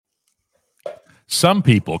Some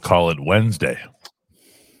people call it Wednesday.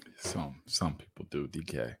 Some people do,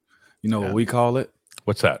 DK. You know what we call it?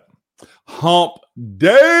 What's that? Hump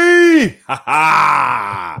Day. We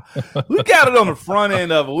got it on the front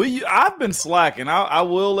end of it. I've been slacking. I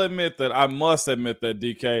will admit that. I must admit that,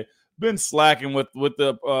 DK. Been slacking with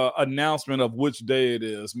the announcement of which day it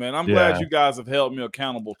is, man. I'm glad you guys have held me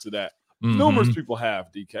accountable to that. Mm-hmm. Numerous people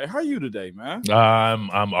have, DK. How are you today, man?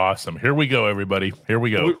 I'm awesome. Here we go, everybody. Here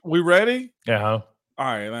we go. We ready? Yeah. All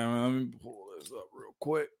right, let me pull this up real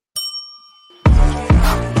quick.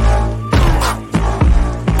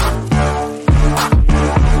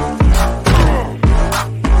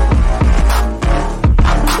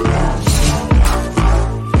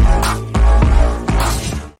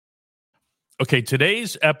 Okay,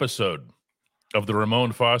 today's episode of the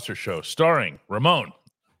Ramon Foster Show, starring Ramon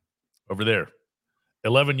over there,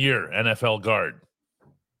 11-year NFL guard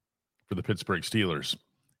for the Pittsburgh Steelers.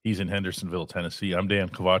 He's in Hendersonville, Tennessee. I'm Dejan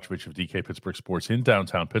Kovacevic of DK Pittsburgh Sports in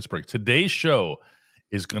downtown Pittsburgh. Today's show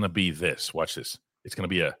is going to be this. Watch this. It's going to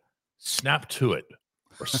be a snap to it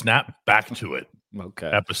or snap back to it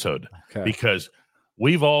episode because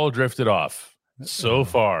we've all drifted off so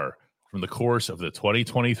far from the course of the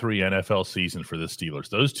 2023 NFL season for the Steelers.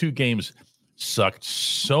 Those two games sucked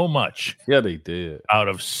so much. Yeah, they did. Out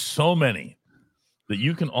of so many that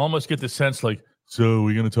you can almost get the sense like, so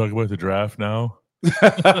we're going to talk about the draft now?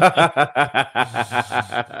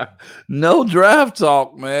 No draft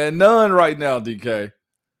talk, man. None right now, DK.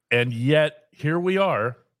 And yet, here we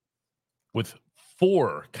are with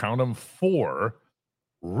count them four,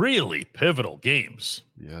 really pivotal games.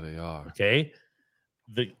 Yeah, they are. Okay?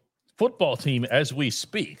 The football team, as we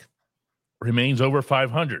speak, remains over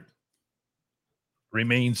 500.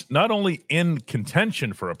 Remains not only in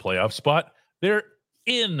contention for a playoff spot, they're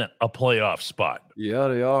in a playoff spot. Yeah,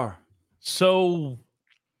 they are. So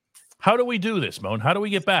how do we do this, Moan? How do we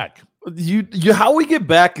get back? How we get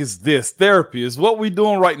back is this. Therapy is what we're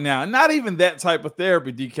doing right now. Not even that type of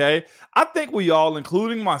therapy, DK. I think we all,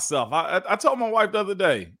 including myself, I told my wife the other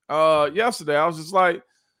day, yesterday, I was just like,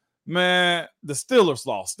 man, the Steelers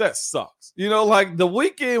lost. That sucks. You know, like the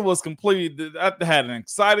weekend was complete. I had an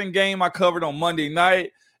exciting game I covered on Monday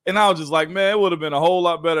night. And I was just like, man, it would have been a whole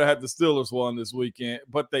lot better had the Steelers won this weekend.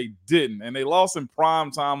 But they didn't. And they lost in prime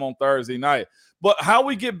time on Thursday night. But how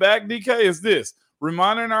we get back, DK, is this.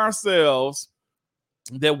 Reminding ourselves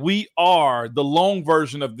that we are the long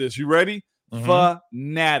version of this. You ready? Mm-hmm.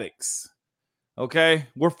 Fanatics. Okay?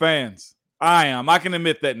 We're fans. I am. I can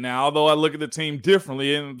admit that now, although I look at the team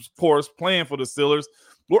differently. And, of course, playing for the Steelers,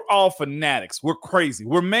 we're all fanatics. We're crazy.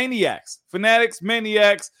 We're maniacs. Fanatics,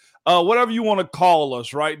 maniacs, whatever you want to call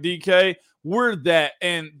us, right, DK? We're that.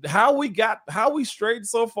 And how we strayed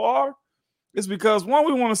so far is because, one,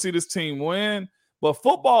 we want to see this team win, but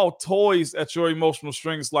football toys at your emotional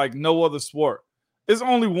strings like no other sport. It's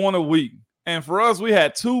only one a week. And for us, we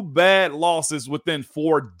had 2 bad losses within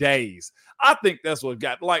 4 days. I think that's what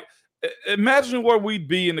got, like, imagine where we'd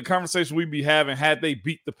be in the conversation we'd be having had they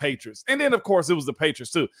beat the Patriots. And then, of course, it was the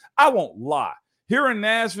Patriots, too. I won't lie. Here in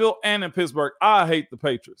Nashville and in Pittsburgh, I hate the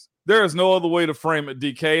Patriots. There is no other way to frame it,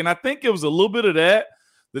 DK. And I think it was a little bit of that.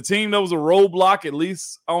 The team that was a roadblock, at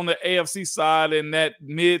least on the AFC side in that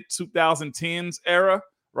mid-2010s era,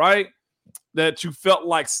 right? That you felt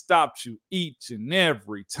like stopped you each and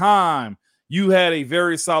every time. You had a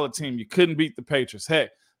very solid team. You couldn't beat the Patriots. Heck,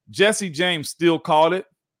 Jesse James still called it.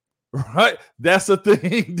 Right, that's the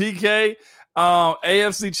thing, DK.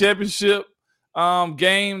 AFC Championship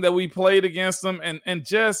game that we played against them, and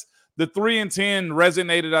just the 3-10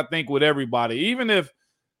 resonated, I think, with everybody. Even if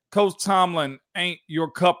Coach Tomlin ain't your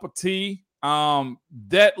cup of tea,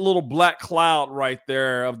 that little black cloud right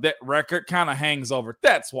there of that record kind of hangs over.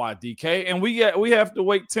 That's why, DK, and we have to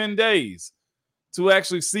wait 10 days to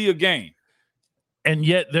actually see a game. And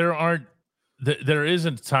yet there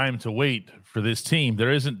isn't time to wait for this team.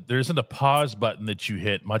 There isn't a pause button that you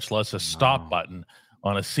hit, much less a stop button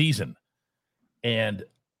on a season. And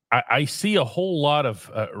I see a whole lot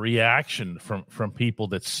of reaction from people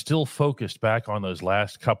that's still focused back on those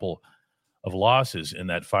last couple of losses in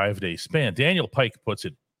that 5-day span. Daniel Pike puts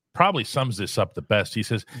it, probably sums this up the best. He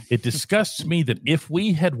says, it disgusts me that if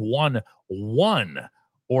we had won one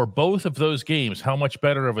or both of those games, how much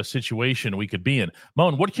better of a situation we could be in.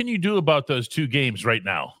 Moan, what can you do about those 2 games right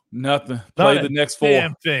now? Nothing. Play the next 4.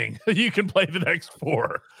 Damn thing. You can play the next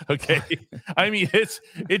 4. Okay. I mean,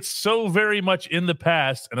 it's so very much in the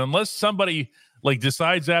past. And unless somebody like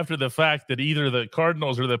decides after the fact that either the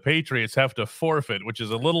Cardinals or the Patriots have to forfeit, which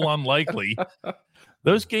is a little unlikely,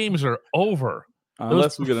 those games are over.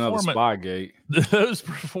 Unless we get another Spygate. Those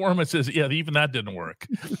performances, even that didn't work.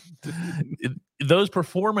 Those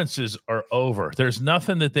performances are over. There's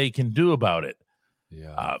nothing that they can do about it.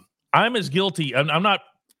 Yeah, I'm as guilty. I'm not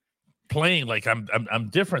playing like I'm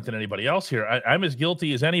different than anybody else here. I'm as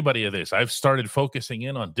guilty as anybody of this. I've started focusing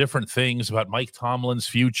in on different things about Mike Tomlin's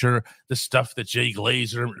future, the stuff that Jay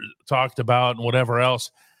Glazer talked about, and whatever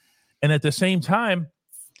else. And at the same time,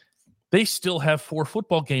 they still have 4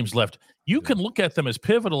 football games left. You can look at them as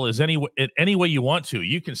pivotal as any way you want to.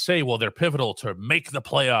 You can say, well, they're pivotal to make the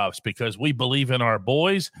playoffs because we believe in our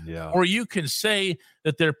boys. Yeah. Or you can say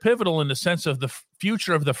that they're pivotal in the sense of the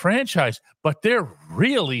future of the franchise, but they're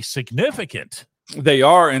really significant. They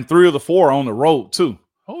are, and 3 of the 4 are on the road, too.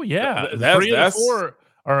 Oh, yeah. 3 of the 4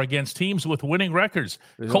 are against teams with winning records.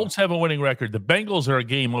 Yeah. Colts have a winning record. The Bengals are a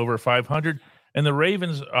game over 500, and the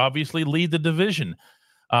Ravens obviously lead the division.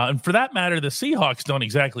 And for that matter, the Seahawks don't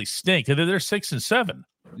exactly stink. They're 6-7.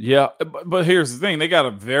 Yeah, but here's the thing. They got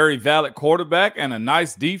a very valid quarterback and a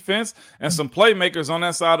nice defense and some playmakers on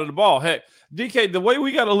that side of the ball. Heck, DK, the way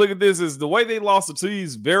we got to look at this is the way they lost to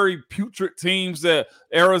these very putrid teams that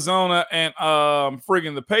Arizona and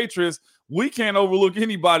friggin' the Patriots, we can't overlook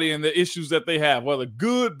anybody in the issues that they have, whether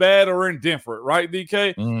good, bad, or indifferent, right,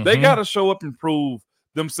 DK? Mm-hmm. They got to show up and prove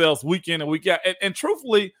themselves week in and week out. And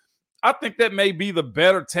truthfully, I think that may be the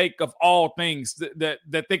better take of all things that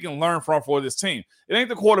they can learn from for this team. It ain't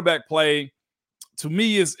the quarterback play. To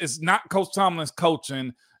me, is not Coach Tomlin's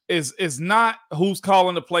coaching. Is not who's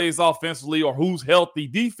calling the plays offensively or who's healthy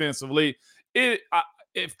defensively.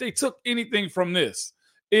 If they took anything from this,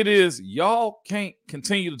 it is y'all can't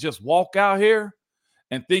continue to just walk out here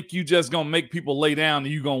and think you just gonna make people lay down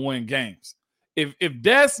and you gonna win games. If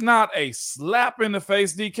that's not a slap in the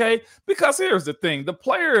face, DK, because here's the thing, the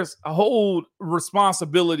players hold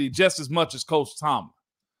responsibility just as much as Coach Tomlin.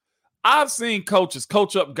 I've seen coaches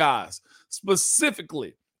coach up guys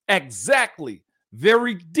specifically, exactly,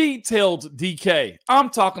 very detailed, DK. I'm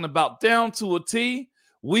talking about down to a T.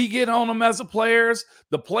 We get on them as the players.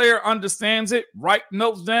 The player understands it, write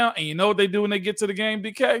notes down, and you know what they do when they get to the game,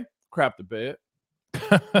 DK? Crap the bed.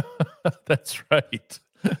 That's right.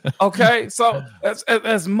 Okay, so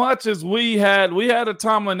as much as we had a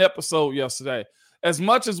Tomlin episode yesterday, as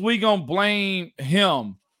much as we gonna blame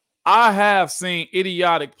him, I have seen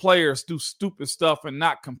idiotic players do stupid stuff and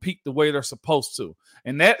not compete the way they're supposed to,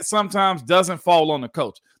 and that sometimes doesn't fall on the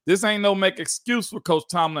coach. This ain't no make excuse for Coach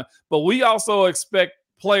Tomlin, but we also expect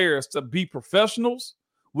players to be professionals.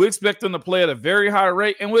 We expect them to play at a very high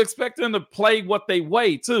rate, and we expect them to play what they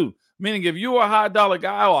weigh too. Meaning, if you're a high dollar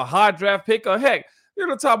guy or a high draft pick, or heck, you're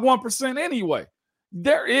the top 1% anyway.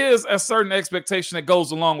 There is a certain expectation that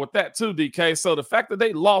goes along with that too, DK. So the fact that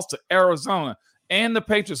they lost to Arizona and the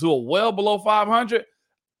Patriots, who are well below 500,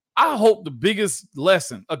 I hope the biggest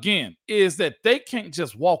lesson, again, is that they can't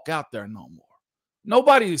just walk out there no more.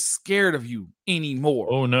 Nobody is scared of you anymore.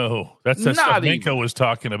 Oh, no. That's what Minka was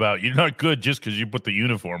talking about. You're not good just because you put the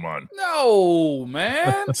uniform on. No,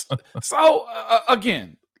 man. So,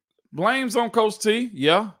 again, blame's on Coach T,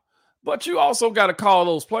 yeah. But you also got to call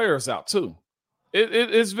those players out too.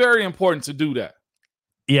 It's very important to do that.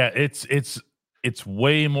 Yeah, it's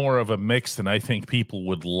way more of a mix than I think people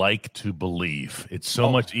would like to believe. It's so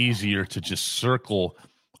much easier to just circle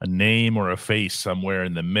a name or a face somewhere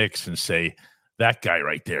in the mix and say, that guy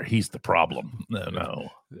right there, he's the problem. No.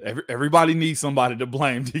 Everybody needs somebody to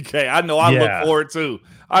blame, DK. I know I look for it too.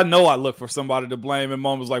 I know I look for somebody to blame in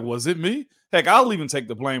moments like, was it me? Heck, I'll even take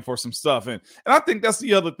the blame for some stuff. And I think that's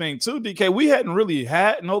the other thing too, DK. We hadn't really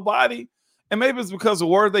had nobody. And maybe it's because the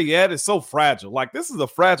word they had is so fragile. Like, this is a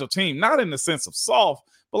fragile team, not in the sense of soft,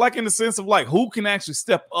 but like in the sense of like who can actually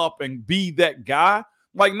step up and be that guy.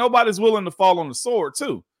 Like, nobody's willing to fall on the sword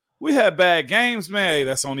too. We had bad games, man. Hey,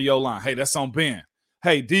 that's on the O-line. Hey, that's on Ben.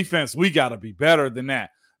 Hey, defense, we got to be better than that.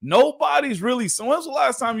 Nobody's really. So when's the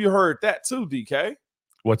last time you heard that too, DK?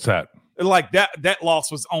 What's that? Like that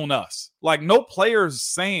loss was on us. Like, no players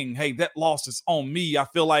saying, hey, that loss is on me. I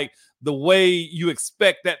feel like the way you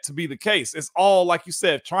expect that to be the case. It's all, like you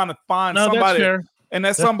said, trying to find somebody. That's fair. And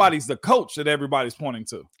that's somebody's the coach that everybody's pointing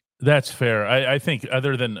to. That's fair. I think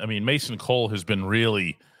Mason Cole has been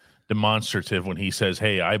really demonstrative when he says,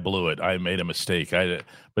 hey, I blew it. I made a mistake.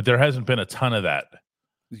 But there hasn't been a ton of that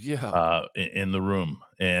in the room.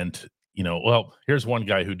 And, here's one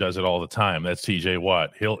guy who does it all the time. That's TJ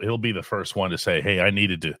Watt. He'll be the first one to say, hey, I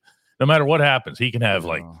needed to, no matter what happens, he can have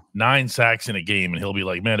like 9 sacks in a game. And he'll be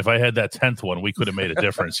like, man, if I had that 10th one, we could have made a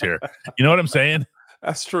difference here. You know what I'm saying?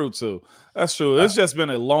 That's true too. That's true. It's just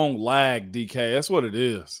been a long lag, DK. That's what it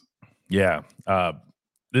is. Yeah.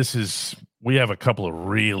 This is We have a couple of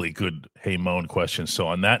really good Hey Moan questions. So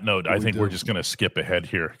on that note, I think we're just going to skip ahead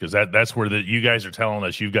here because that's where you guys are telling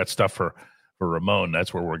us you've got stuff for Ramon.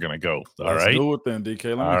 That's where we're going to go. Let's do it then,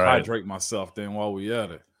 DK. Let me hydrate myself then while we at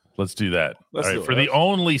it. Let's do that. All right, for the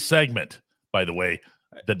only segment, by the way,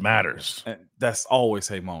 that matters. And that's always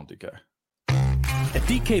Hey Moan, DK. At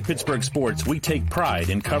DK Pittsburgh Sports, we take pride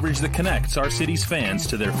in coverage that connects our city's fans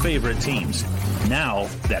to their favorite teams. Now,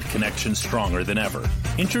 that connection's stronger than ever.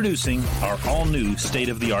 Introducing our all-new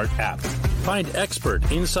state-of-the-art app. Find expert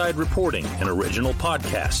inside reporting and original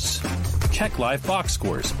podcasts. Check live box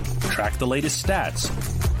scores. Track the latest stats.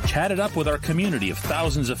 Chat it up with our community of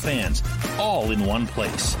thousands of fans, all in one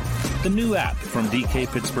place. The new app from DK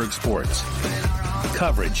Pittsburgh Sports.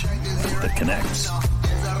 Coverage that connects.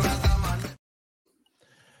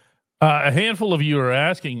 A handful of you are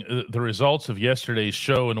asking the results of yesterday's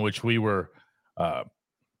show in which we were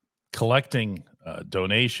collecting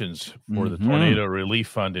donations for the Tornado Relief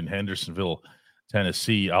Fund in Hendersonville,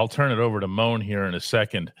 Tennessee. I'll turn it over to Moan here in a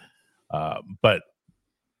second. But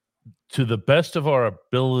to the best of our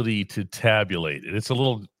ability to tabulate it, it's a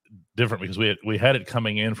little different because we had it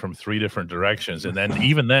coming in from 3 different directions. And then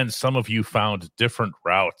even then, some of you found different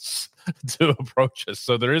routes to approach us.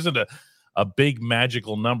 So there isn't a big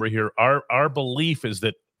magical number here. Our belief is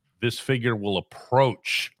that this figure will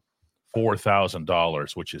approach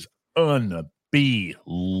 $4,000, which is unbelievable.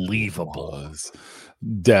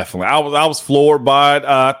 Definitely. I was floored by it.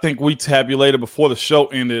 I think we tabulated before the show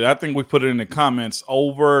ended. I think we put it in the comments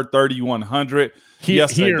over 3,100. Here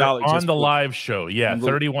on the live show. Yeah,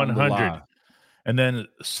 3,100. And then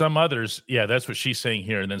some others, that's what she's saying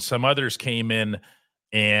here. And then some others came in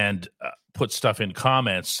and put stuff in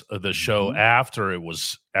comments of the show after it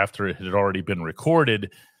had already been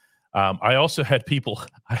recorded. I also had people.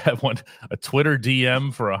 I have a Twitter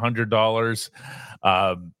DM for $100,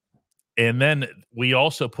 and then we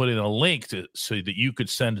also put in a link so that you could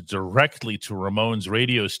send directly to Ramon's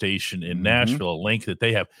radio station in Nashville. A link that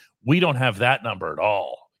they have. We don't have that number at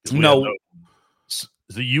all. No, so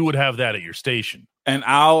you would have that at your station. And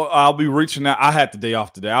I'll be reaching out. I had the day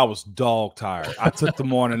off today. I was dog tired. I took the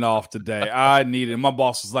morning off today. I needed. My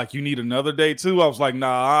boss was like, "You need another day too?" I was like,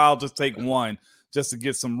 "Nah, I'll just take one just to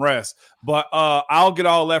get some rest." But I'll get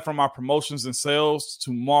all that from our promotions and sales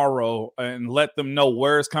tomorrow and let them know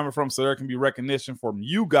where it's coming from, so there can be recognition from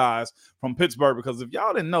you guys from Pittsburgh. Because if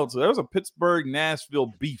y'all didn't know, so there's a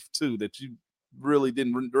Pittsburgh-Nashville beef too that you really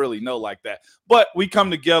didn't know like that. But we come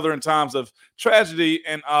together in times of tragedy,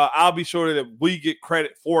 and I'll be sure that we get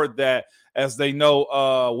credit for that as they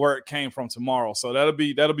know where it came from tomorrow. So that'll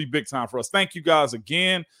be big time for us. Thank you guys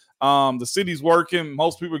again. The city's working.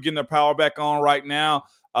 Most people are getting their power back on right now.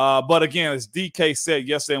 But again, as DK said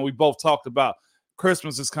yesterday, and we both talked about,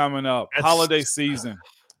 Christmas is coming up, holiday season.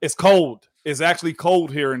 It's cold. It's actually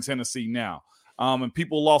cold here in Tennessee now. And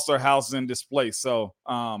people lost their houses and displaced. So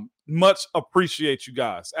much appreciate you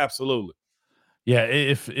guys. Absolutely.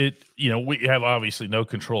 Yeah, we have obviously no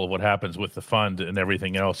control of what happens with the fund and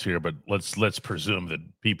everything else here, but let's presume that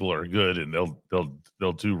people are good and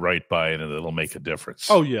they'll do right by it and it'll make a difference.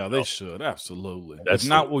 Oh yeah, they should. Absolutely. That's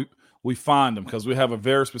not we find them because we have a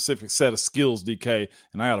very specific set of skills, DK.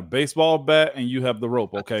 And I got a baseball bat and you have the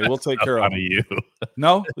rope. Okay, we'll take care of you.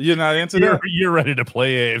 No, you're not into that. You're ready to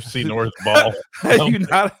play AFC North ball. You're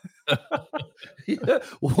not.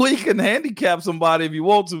 We can handicap somebody if you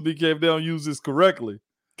want to, DK, if they don't use this correctly.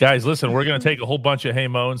 Guys, listen, we're going to take a whole bunch of Hey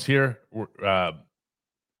Moans here.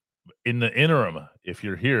 In the interim, if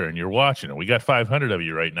you're here and you're watching, and we got 500 of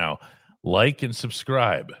you right now, like and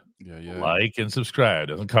subscribe. Yeah. Like and subscribe.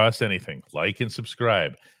 Doesn't cost anything. Like and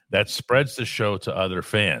subscribe. That spreads the show to other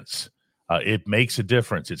fans. It makes a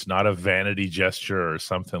difference. It's not a vanity gesture or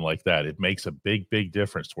something like that. It makes a big, big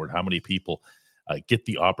difference toward how many people get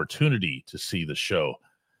the opportunity to see the show.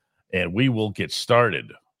 And we will get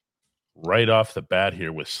started right off the bat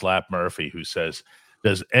here with Slap Murphy, who says,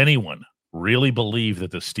 does anyone really believe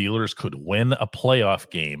that the Steelers could win a playoff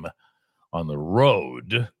game on the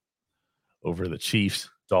road over the Chiefs,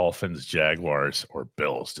 Dolphins, Jaguars, or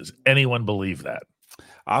Bills? Does anyone believe that?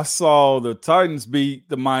 I saw the Titans beat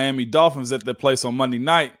the Miami Dolphins at their place on Monday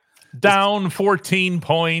night. Down 14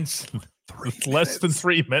 points. Less than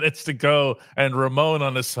 3 minutes to go, and Ramon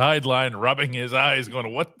on the sideline rubbing his eyes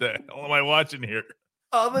going, what the hell am I watching here?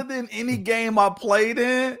 Other than any game I played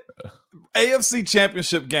in, AFC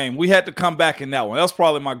Championship game, we had to come back in that one. That's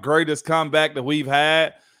probably my greatest comeback that we've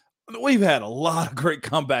had. We've had a lot of great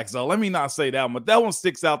comebacks, though. Let me not say that one, but that one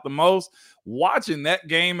sticks out the most. Watching that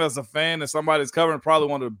game as a fan and somebody's covering, probably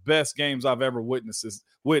one of the best games I've ever witnessed.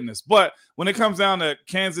 But when it comes down to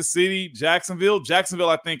Kansas City, Jacksonville,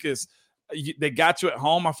 I think is They got you at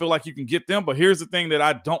home. I feel like you can get them. But here's the thing that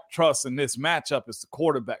I don't trust in this matchup is the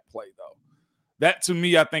quarterback play, though. That, to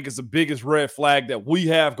me, I think is the biggest red flag that we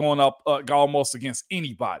have going up almost against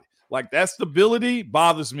anybody. Like, that stability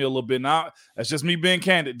bothers me a little bit. Now, that's just me being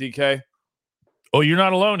candid, DK. Oh, you're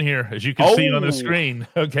not alone here, as you can see on the screen.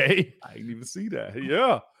 Okay. I didn't even see that.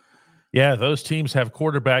 Yeah. Yeah, those teams have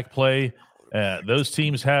quarterback play. Those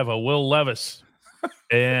teams have a Will Levis,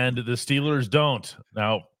 and the Steelers don't.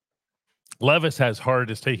 Now, Levis has Hart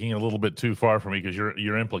is taking it a little bit too far for me because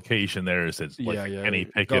your implication there is that Kenny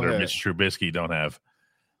Pickett or Mitch Trubisky don't have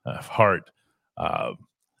Hart.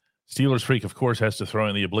 Steelers Freak, of course, has to throw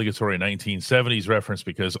in the obligatory 1970s reference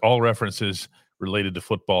because all references related to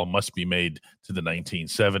football must be made to the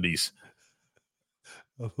 1970s.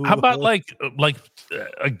 How about like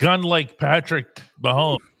a gun like Patrick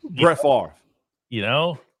Mahomes? Brett Favre. You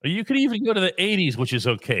know? Or you could even go to the 80s, which is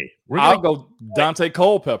okay. I'll go Dante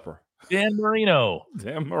Culpepper. Dan Marino.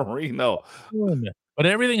 But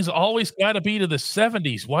everything's always got to be to the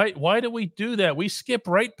 70s. Why do we do that? We skip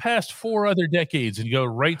right past 4 other decades and go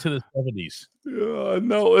right to the 70s. Yeah,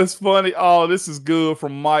 no, it's funny. Oh, this is good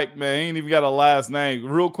from Mike, man. He ain't even got a last name.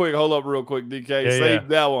 Real quick, hold up real quick, DK. Save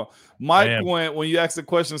that one. Mike went, when you asked the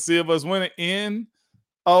question, see if us winning, N-O-P.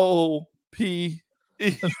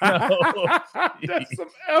 That's some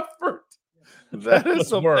effort. That is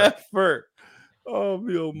some effort. Oh,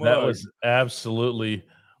 that was absolutely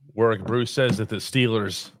work. Bruce says that the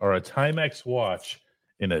Steelers are a Timex watch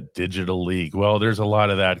in a digital league. Well, there's a lot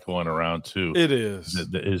of that going around too. It is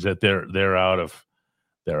that they're out of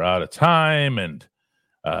time. And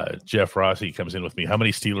Jeff Rossi comes in with me. How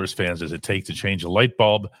many Steelers fans does it take to change a light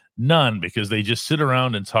bulb? None, because they just sit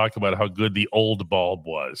around and talk about how good the old bulb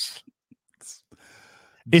was.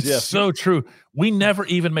 It's so true. We never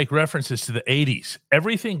even make references to the 80s.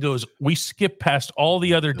 Everything goes, we skip past all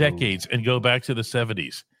the other decades and go back to the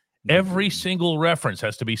 70s. Every single reference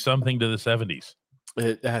has to be something to the 70s.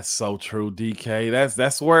 That's so true, DK.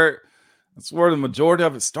 That's where the majority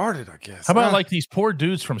of it started, I guess. How about like these poor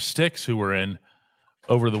dudes from Styx who were in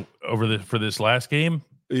for this last game?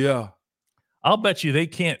 Yeah. I'll bet you they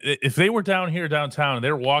can't, if they were down here downtown and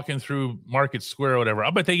they're walking through Market Square or whatever,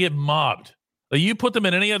 I'll bet they get mobbed. Like, you put them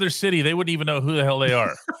in any other city, they wouldn't even know who the hell they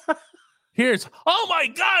are. Here's, oh my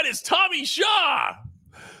God, it's Tommy Shaw.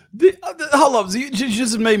 Hold up, you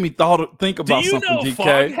just made me think about something, DK. Do you know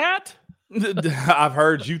Fog Hat? I've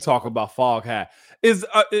heard you talk about Fog Hat.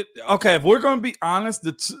 Okay, if we're going to be honest,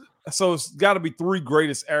 so it's got to be 3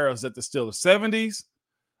 greatest eras at the Steelers: 70s,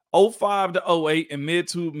 05 to 08, and mid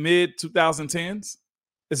 2010s.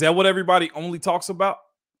 Is that what everybody only talks about?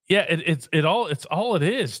 Yeah, it's all it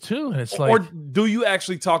is too. And it's like, or do you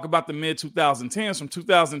actually talk about the mid 2010s from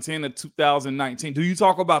 2010 to 2019? Do you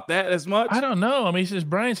talk about that as much? I don't know. I mean,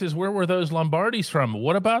 Brian says, where were those Lombardis from?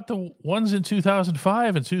 What about the ones in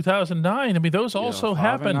 2005 and 2009? I mean, those also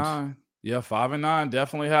happened. Yeah, 5 and 9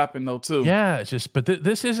 definitely happened though too. Yeah, it's just, but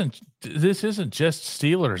this isn't just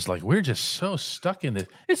Steelers. Like, we're just so stuck in this.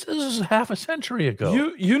 This is half a century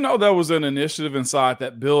ago. You know there was an initiative inside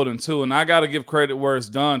that building too, and I got to give credit where it's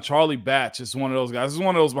done. Charlie Batch is one of those guys. This is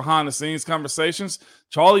one of those behind the scenes conversations.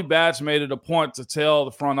 Charlie Batch made it a point to tell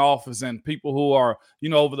the front office and people who are,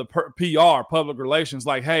 over the PR, public relations,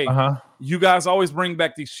 like, hey, you guys always bring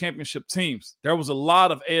back these championship teams. There was a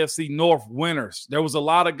lot of AFC North winners. There was a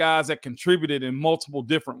lot of guys that contributed in multiple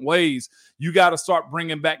different ways. You got to start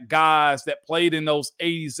bringing back guys that played in those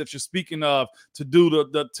 80s that you're speaking of to do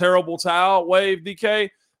the terrible towel wave, DK.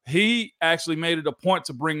 He actually made it a point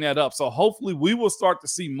to bring that up. So hopefully we will start to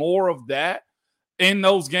see more of that in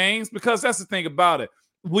those games, because that's the thing about it.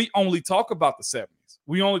 We only talk about the 70s.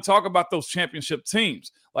 We only talk about those championship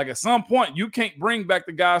teams. Like, at some point, you can't bring back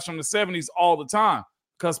the guys from the 70s all the time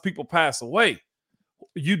because people pass away.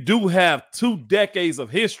 You do have 2 decades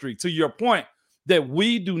of history, to your point, that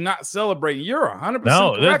we do not celebrate. You're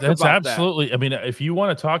 100% correct that's about absolutely. That. I mean, if you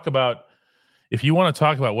want to talk about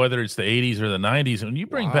whether it's the 80s or the 90s, and you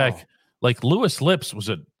bring back, like, Louis Lips was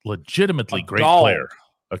a legitimately great player.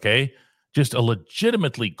 Okay, just a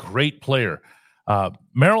legitimately great player.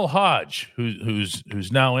 Merrill Hodge,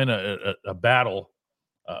 who's now in a battle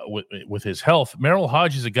with his health. Merrill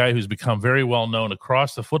Hodge is a guy who's become very well known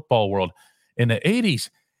across the football world. In the 80s,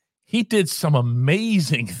 he did some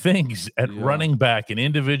amazing things at running back in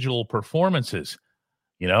individual performances,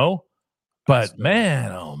 But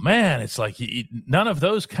man, oh man, it's like none of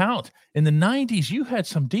those count. In the 90s, you had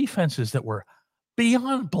some defenses that were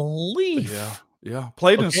beyond belief. Yeah.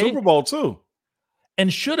 Played in the Super Bowl too.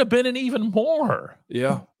 And should have been in even more.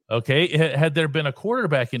 Yeah. Okay. Had there been a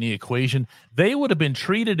quarterback in the equation, they would have been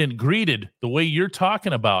treated and greeted the way you're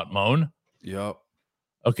talking about, Moan. Yep.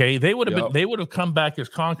 Okay, they would have come back as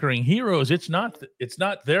conquering heroes. It's not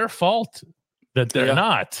their fault that they're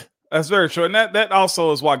not. That's very true. And that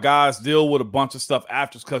also is why guys deal with a bunch of stuff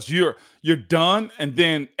after, because you're done, and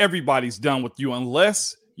then everybody's done with you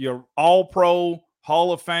unless you're all pro,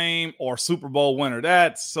 Hall of Fame, or Super Bowl winner.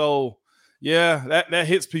 That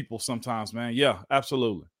hits people sometimes, man. Yeah,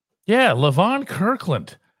 absolutely. Yeah, Levon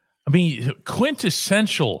Kirkland. I mean,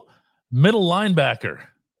 quintessential middle linebacker.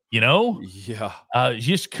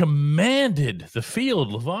 Just commanded the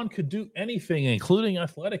field. Levon could do anything, including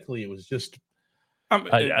athletically. It was just.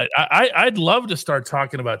 I'd love to start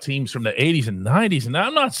talking about teams from the 80s and 90s. And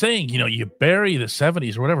I'm not saying, you bury the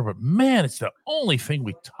 70s or whatever, but man, it's the only thing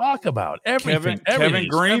we talk about. Everything. Kevin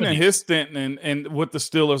Green 70s. And his stint and with the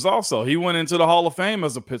Steelers also. He went into the Hall of Fame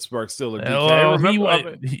as a Pittsburgh Steeler.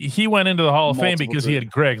 He went into the Hall of Fame because he had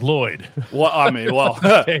Greg Lloyd. Well,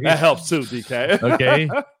 okay. That helps too, DK. Okay.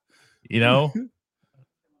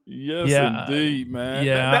 Yes, indeed, man.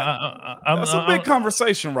 Yeah, that's a big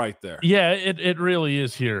conversation right there. Yeah, it really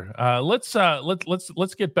is here. Let's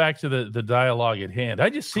get back to the dialogue at hand. I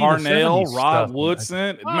just see Carnell, Rod stuff.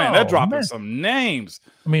 Woodson. Man, they're dropping some names.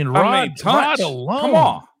 I mean, Rod alone. Come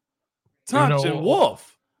on, Tunch and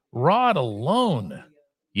Wolf. Rod alone.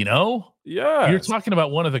 Yeah, you're talking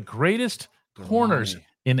about one of the greatest corners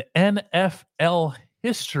in NFL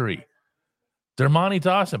history. Dermontti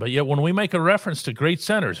Dawson, but yet when we make a reference to great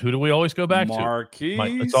centers, who do we always go back Marquise? to?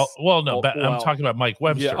 I'm talking about Mike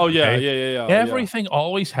Webster. Yeah. Everything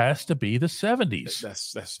always has to be the 70s.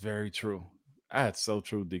 That's very true. That's so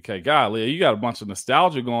true, DK. Golly, you got a bunch of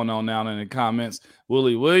nostalgia going on now in the comments.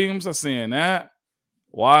 Willie Williams, I'm seeing that.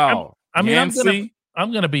 Wow. I'm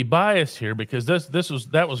going to be biased here because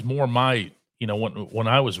that was more my. When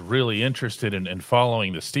I was really interested in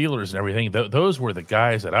following the Steelers and everything, those were the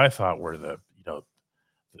guys that I thought were the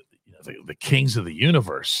kings of the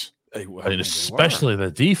universe, especially the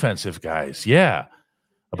defensive guys. Yeah.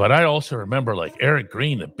 But I also remember like Eric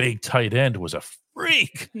Green, the big tight end, was a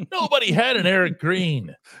freak. Nobody had an Eric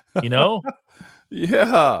Green,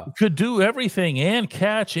 Yeah. Could do everything and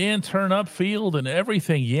catch and turn upfield and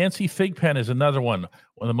everything. Yancey Thigpen is another one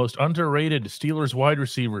of the most underrated Steelers wide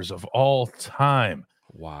receivers of all time.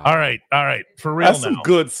 Wow. All right. For real, that's some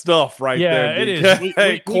good stuff right there. Yeah, it is.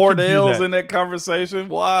 Cordell's in that conversation.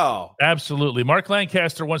 Wow. Absolutely. Mark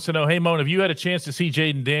Lancaster wants to know, hey, Moan, have you had a chance to see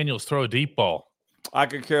Jaden Daniels throw a deep ball? I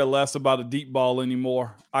could care less about a deep ball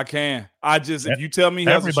anymore. I can. If you tell me he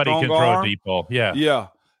has everybody a strong can arm, throw a deep ball. Yeah. Yeah.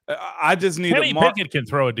 I just need Kenny Pickett can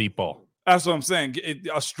throw a deep ball. That's what I'm saying.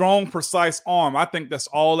 A strong, precise arm. I think that's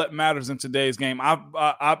all that matters in today's game.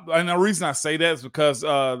 And the reason I say that is because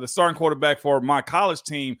the starting quarterback for my college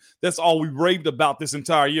team, that's all we raved about this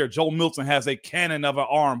entire year. Joe Milton has a cannon of an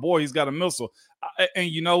arm. Boy, he's got a missile. And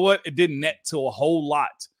you know what? It didn't net to a whole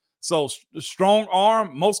lot. So strong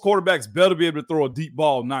arm, most quarterbacks better be able to throw a deep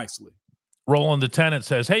ball nicely. Roland the Tenant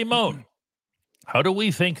says, hey, Moan, how do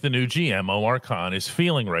we think the new GM, Omar Khan, is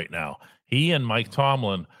feeling right now? He and Mike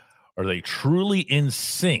Tomlin, are they truly in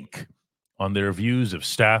sync on their views of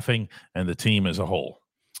staffing and the team as a whole?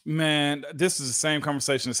 Man, this is the same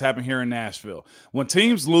conversation that's happened here in Nashville. When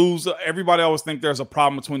teams lose, everybody always think there's a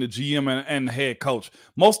problem between the GM and the head coach.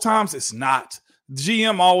 Most times it's not.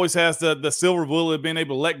 GM always has the silver bullet of being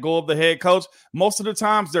able to let go of the head coach. Most of the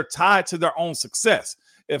times they're tied to their own success.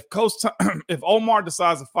 If Omar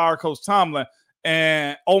decides to fire Coach Tomlin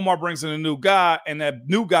and Omar brings in a new guy and that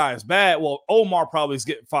new guy is bad, well, Omar probably is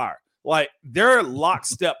getting fired. Like, they're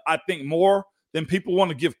lockstep, I think, more than people want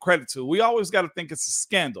to give credit to. We always got to think it's a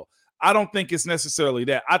scandal. I don't think it's necessarily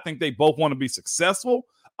that. I think they both want to be successful.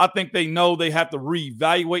 I think they know they have to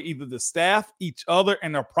reevaluate either the staff, each other,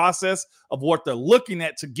 and their process of what they're looking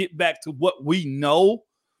at to get back to what we know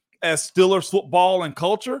as Steelers football and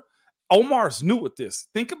culture. Omar's new with this.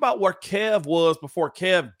 Think about where Kev was before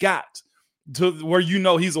Kev got to where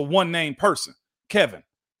he's a one-name person, Kevin.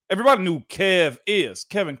 Everybody knew Kev is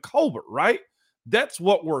Kevin Colbert, right? That's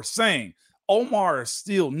what we're saying. Omar is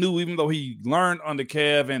still new, even though he learned under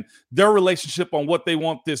Kev, and their relationship on what they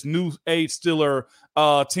want this new age Steeler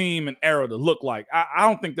team and era to look like. I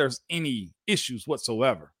don't think there's any issues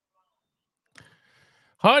whatsoever.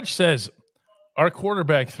 Hodge says, our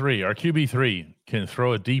QB3 can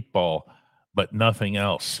throw a deep ball, but nothing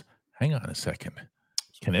else. Hang on a second.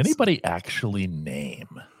 Can anybody actually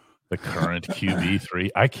name the current QB3?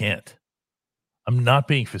 I can't. I'm not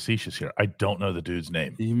being facetious here. I don't know the dude's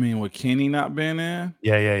name. You mean with Kenny not being in?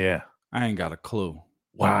 Yeah. I ain't got a clue.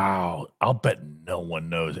 Wow. I'll bet no one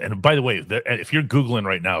knows. And by the way, if you're Googling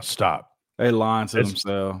right now, stop. They lying to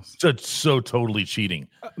themselves. It's so totally cheating.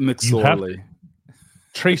 McSorley.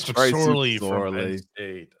 Trace Tracy McSorley from McSorley. Penn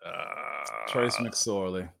State. Trace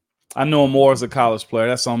McSorley. I knew him more as a college player.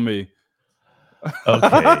 That's on me. Okay,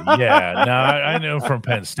 yeah. No, I know him from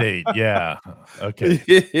Penn State. Yeah. Okay.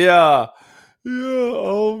 Yeah.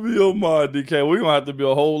 Oh, my DK. We're gonna have to be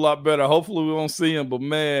a whole lot better. Hopefully, we won't see him, but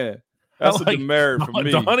man, that's a demerit for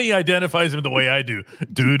me. Donnie identifies him the way I do.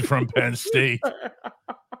 Dude from Penn State.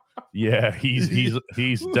 Yeah,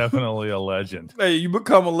 he's definitely a legend. Hey, you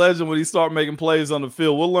become a legend when you start making plays on the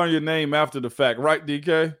field. We'll learn your name after the fact, right,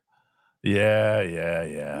 DK?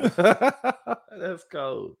 Yeah. That's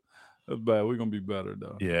cold. That's bad. We're gonna be better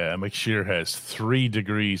though. Yeah, McShear has 3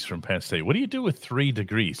 degrees from Penn State. What do you do with 3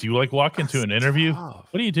 degrees? Do you like walk into an interview? Tough.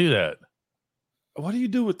 What do you do that? What do you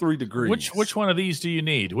do with 3 degrees? Which one of these do you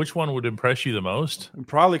need? Which one would impress you the most? We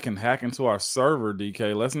probably can hack into our server,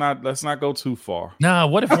 DK. Let's not go too far. Nah,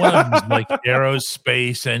 what if one of them is like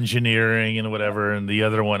aerospace engineering and whatever, and the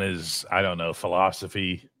other one is, I don't know,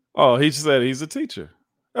 philosophy? Oh, he said he's a teacher.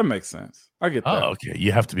 That makes sense. I get that. Oh, okay.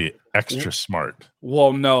 You have to be extra smart.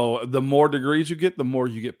 Well, no. The more degrees you get, the more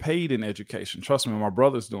you get paid in education. Trust me, my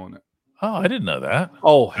brother's doing it. Oh, I didn't know that.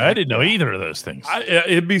 Oh, I didn't know either of those things.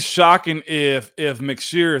 It'd be shocking if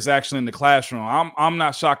McShear is actually in the classroom. I'm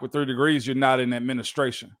not shocked with 3 degrees. You're not in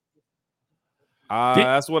administration.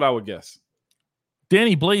 That's what I would guess.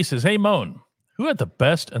 Danny Blaze says, "Hey, Moan, who had the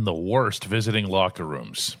best and the worst visiting locker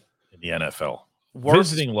rooms in the NFL?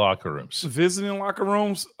 Visiting locker rooms.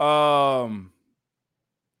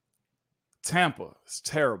 Tampa is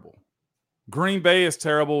terrible. Green Bay is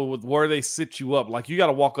terrible with where they sit you up. Like you got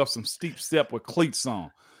to walk up some steep step with cleats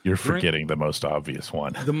on. You're forgetting the most obvious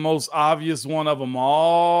one. The most obvious one of them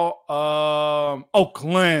all.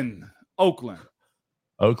 Oakland. Oakland's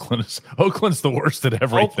the worst at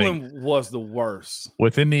everything. Oakland was the worst.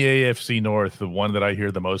 Within the AFC North, the one that I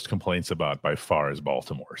hear the most complaints about by far is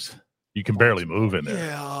Baltimore's. You can barely move in there.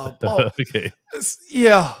 Yeah. Okay.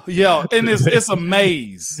 Yeah. And it's a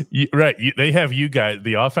maze. Right. They have you guys,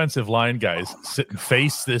 the offensive line guys, sit and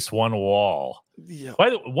face this one wall. Yeah. By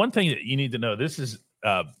the way, one thing that you need to know, this is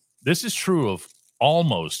true of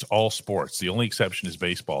almost all sports. The only exception is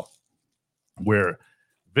baseball, where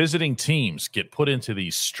visiting teams get put into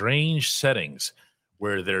these strange settings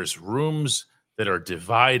where there's rooms that are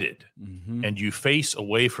divided and you face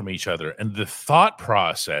away from each other. And the thought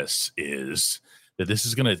process is that this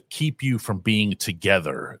is going to keep you from being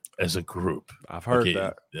together as a group. I've heard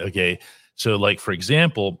that. Okay. So like, for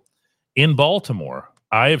example, in Baltimore,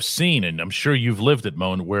 I have seen, and I'm sure you've lived it,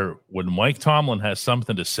 Moan, where when Mike Tomlin has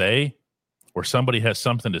something to say or somebody has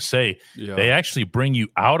something to say, they actually bring you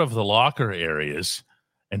out of the locker areas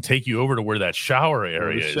and take you over to where that shower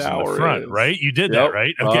area is in the front, right? You did that,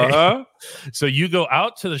 right? Okay. So you go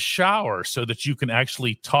out to the shower so that you can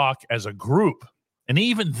actually talk as a group. And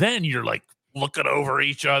even then you're like looking over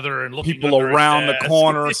each other and looking people around the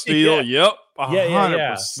corner still. Yep.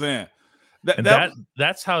 100%.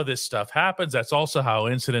 That's how this stuff happens. That's also how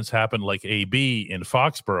incidents happen like AB in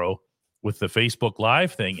Foxborough with the Facebook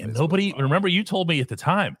Live thing. And nobody, remember you told me at the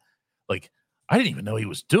time, like, I didn't even know he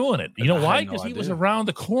was doing it. You know why? Because he was around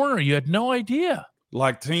the corner. You had no idea.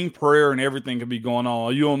 Like team prayer and everything could be going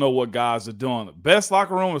on. You don't know what guys are doing. The best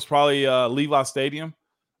locker room is probably Levi Stadium,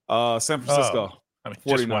 San Francisco. I mean,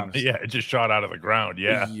 49ers. It just shot out of the ground.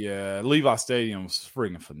 Yeah. Levi Stadium is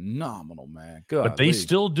freaking phenomenal, man. Good. But they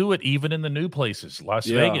still do it even in the new places. Las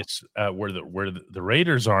Vegas, where the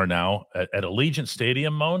Raiders are now at Allegiant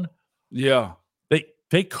Stadium, Moan. Yeah.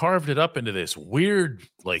 They carved it up into this weird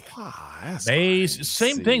maze. Crazy.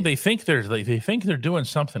 Same thing. They think they're doing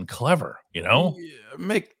something clever, you know?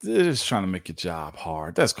 Yeah, they're just trying to make your job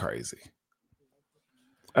hard. That's crazy.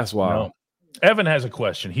 That's wild. No. Evan has a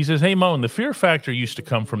question. He says, "Hey, Moan, the fear factor used to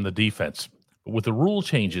come from the defense. But with the rule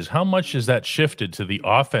changes, how much has that shifted to the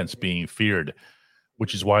offense being feared,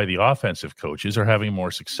 which is why the offensive coaches are having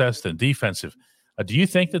more success than defensive?" Do you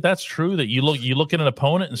think that that's true? That you look at an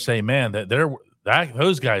opponent and say, "Man,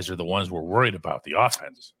 those guys are the ones we're worried about, the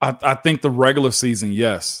offense." I think the regular season,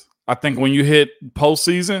 yes. I think when you hit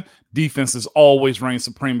postseason, defenses always reign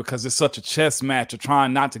supreme because it's such a chess match of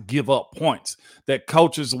trying not to give up points that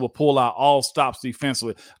coaches will pull out all stops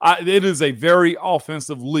defensively. It is a very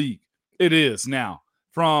offensive league. It is now.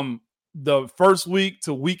 From the first week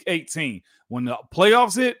to week 18, when the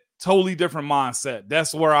playoffs hit, totally different mindset.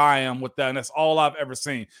 That's where I am with that, and that's all I've ever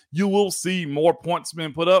seen. You will see more points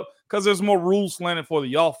being put up because there's more rules slanted for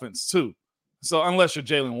the offense too. So unless you're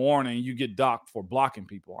Jalen Warren and you get docked for blocking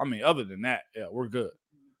people, I mean, other than that, yeah, we're good.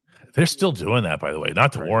 They're still doing that, by the way.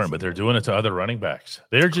 Not to Warren, but they're doing it to other running backs.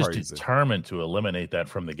 They're just determined to eliminate that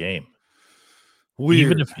from the game.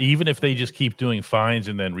 Weird. Even if they just keep doing fines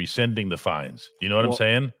and then rescinding the fines. You know what I'm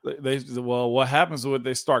saying? What happens when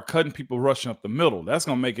they start cutting people rushing up the middle? That's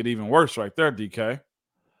going to make it even worse right there, DK.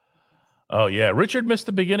 Oh yeah, Richard missed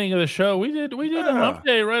the beginning of the show. We did an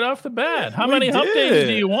update right off the bat. How many updates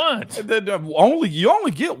do you want? You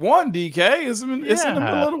only get one, DK. It's in the middle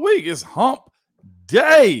of the week. It's hump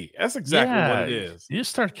day. That's exactly what it is. You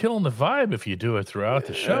start killing the vibe if you do it throughout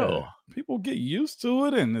the show. People get used to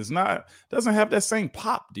it, and doesn't have that same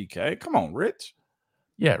pop, DK. Come on, Rich.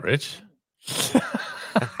 Yeah, Rich.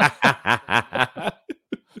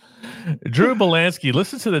 Drew Belansky,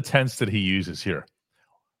 listen to the tense that he uses here.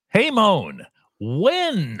 Hey, Moan,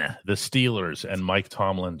 when the Steelers and Mike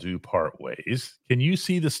Tomlin do part ways, can you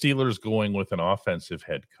see the Steelers going with an offensive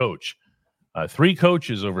head coach? 3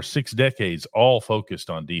 coaches over 6 decades, all focused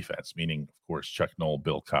on defense, meaning, of course, Chuck Noll,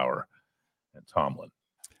 Bill Cowher, and Tomlin.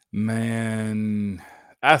 Man,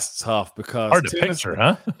 that's tough because hard to picture,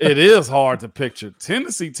 huh? It is hard to picture.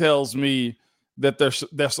 Tennessee tells me that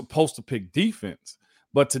they're supposed to pick defense,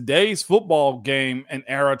 but today's football game and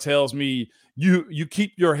era tells me you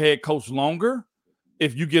keep your head coach longer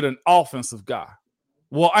if you get an offensive guy.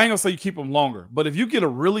 Well, I ain't gonna say you keep them longer, but if you get a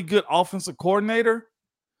really good offensive coordinator,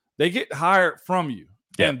 they get hired from you.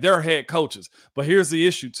 And they're head coaches. But here's the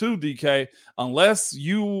issue too, DK. Unless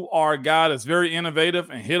you are a guy that's very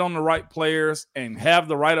innovative and hit on the right players and have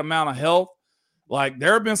the right amount of health, like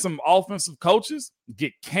there have been some offensive coaches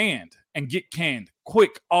get canned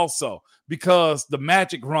quick also because the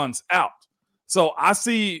magic runs out. So I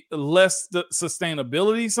see less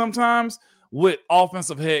sustainability sometimes with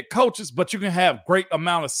offensive head coaches, but you can have great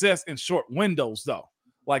amount of success in short windows though.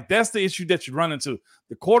 Like that's the issue that you run into.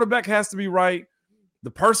 The quarterback has to be right. The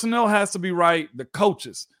personnel has to be right. The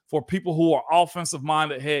coaches for people who are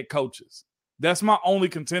offensive-minded head coaches. That's my only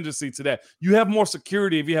contingency to that. You have more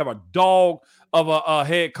security if you have a dog of a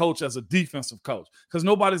head coach as a defensive coach because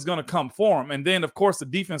nobody's going to come for him. And then, of course, the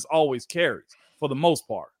defense always carries for the most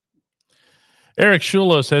part. Eric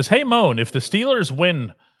Shulo says, hey, Moan, if the Steelers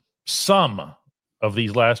win some of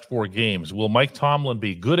these last 4 games, will Mike Tomlin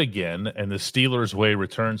be good again and the Steelers' way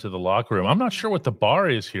return to the locker room? I'm not sure what the bar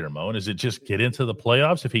is here, Moan. Is it just get into the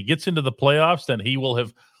playoffs? If he gets into the playoffs, then he will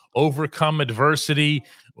have overcome adversity,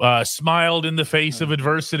 smiled in the face of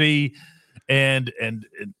adversity, and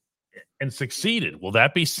succeeded. Will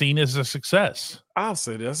that be seen as a success? I'll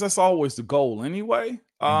say this. That's always the goal anyway.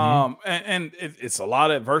 And it's a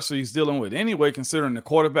lot of adversity he's dealing with anyway, considering the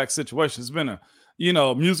quarterback situation. It's been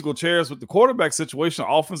musical chairs with the quarterback situation.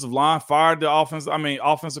 Offensive line fired the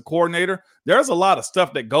offensive coordinator. There's a lot of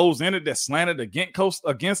stuff that goes in it that's slanted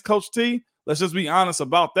against Coach T. Let's just be honest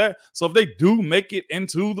about that. So if they do make it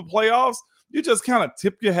into the playoffs, you just kind of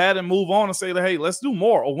tip your hat and move on and say, hey, let's do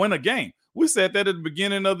more or win a game. We said that at the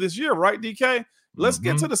beginning of this year, right, DK? Let's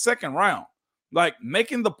get to the second round. Like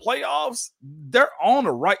making the playoffs, they're on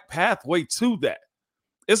the right pathway to that.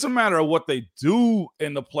 It's a matter of what they do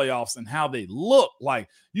in the playoffs and how they look. Like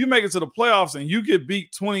you make it to the playoffs and you get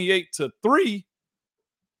beat 28-3.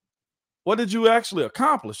 What did you actually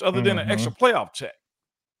accomplish other than an extra playoff check?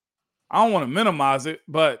 I don't want to minimize it,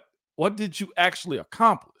 but what did you actually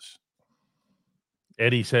accomplish?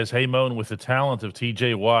 Eddie says, hey, Moan, with the talent of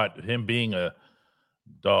TJ Watt, him being a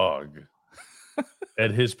dog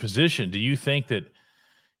at his position, do you think that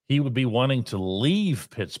he would be wanting to leave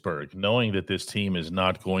Pittsburgh knowing that this team is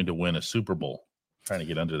not going to win a Super Bowl? Trying to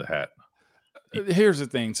get under the hat. Here's the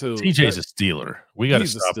thing, too. TJ's a Steeler. We got to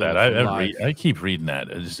stop that. I keep reading that.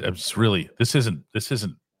 It's really this isn't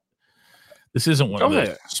one of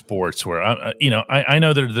those sports where I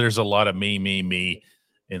know that there's a lot of me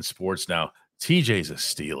in sports now. TJ's a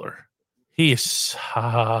Steeler. He is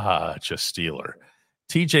such a Steeler.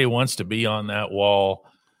 TJ wants to be on that wall.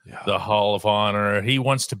 The Hall of Honor. He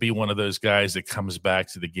wants to be one of those guys that comes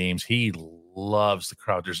back to the games. He loves the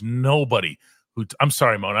crowd. There's nobody who – I'm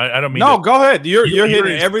sorry, Mona. I don't mean – No, go ahead. You're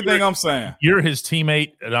hitting everything I'm saying. You're his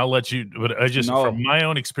teammate, and I'll let you – but from my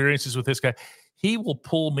own experiences with this guy, he will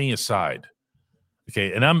pull me aside.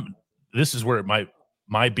 Okay, and this is where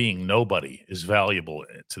my being nobody is valuable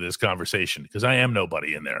to this conversation because I am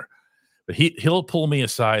nobody in there. But he'll pull me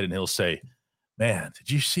aside and he'll say, man, did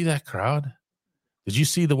you see that crowd? Did you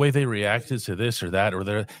see the way they reacted to this or that or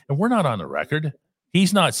there? And we're not on the record.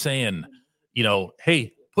 He's not saying,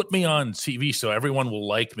 hey, put me on TV so everyone will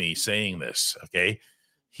like me saying this, okay?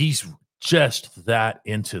 He's just that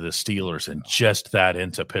into the Steelers and just that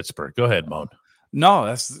into Pittsburgh. Go ahead, Moan. No,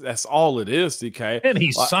 that's all it is, DK. And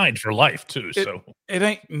he's signed for life, too. So it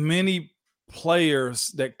ain't many players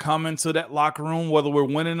that come into that locker room, whether we're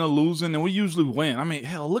winning or losing, and we usually win. I mean,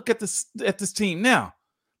 hell, look at this team now.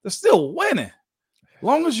 They're still winning.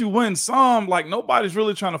 Long as you win some, like nobody's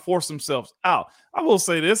really trying to force themselves out. I will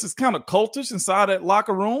say this, it's kind of cultish inside that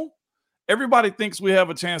locker room. Everybody thinks we have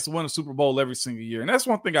a chance to win a Super Bowl every single year. And that's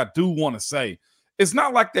one thing I do want to say. It's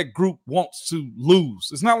not like that group wants to lose.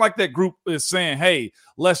 It's not like that group is saying, hey,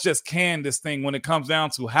 let's just can this thing when it comes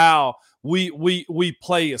down to how we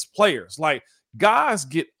play as players. Like, guys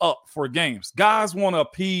get up for games. Guys want to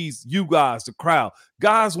appease you guys, the crowd.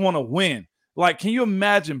 Guys want to win. Like, can you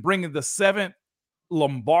imagine bringing the 7th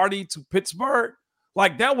Lombardi to Pittsburgh?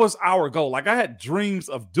 Like, that was our goal. Like, I had dreams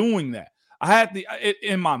of doing that. I had it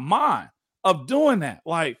in my mind of doing that.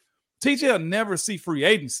 Like, TJ will never see free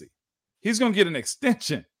agency. He's going to get an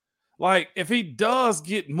extension. Like, if he does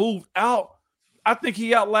get moved out, I think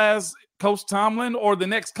he outlasts Coach Tomlin or the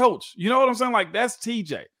next coach. You know what I'm saying? Like, that's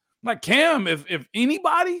TJ. Like, Cam, if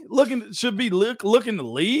anybody should be looking to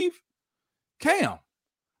leave, Cam.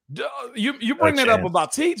 You bring that up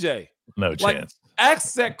about TJ. No chance.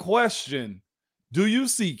 Ask that question. Do you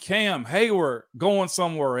see Cam Hayward going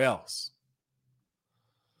somewhere else?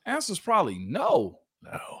 Answer's probably no.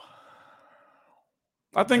 No.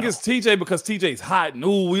 I think it's TJ because TJ's hot.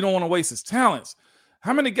 No, we don't want to waste his talents.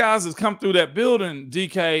 How many guys has come through that building,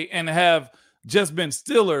 DK, and have just been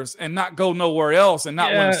Steelers and not go nowhere else and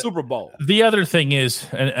not win a Super Bowl? The other thing is,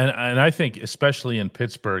 and I think especially in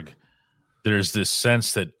Pittsburgh, there's this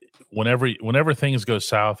sense that whenever things go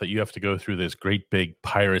south, that you have to go through this great big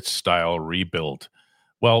Pirates-style rebuild.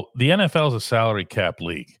 Well, the NFL is a salary cap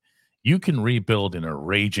league. You can rebuild in a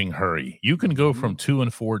raging hurry. You can go from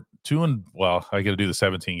 2-4, I got to do the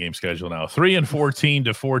 17-game schedule now. 3-14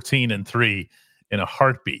 to 14-3 in a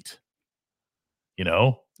heartbeat. You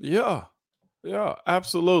know? Yeah,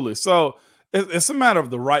 absolutely. So it's a matter of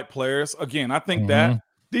the right players. Again, I think that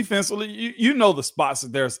defensively, you know the spots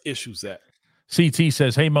that there's issues at. CT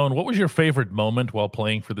says, hey, Moan, what was your favorite moment while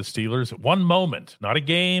playing for the Steelers? One moment, not a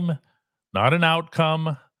game, not an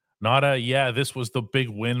outcome, not this was the big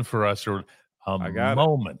win for us, or a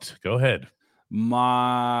moment. Go ahead.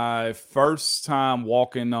 My first time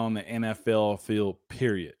walking on the NFL field,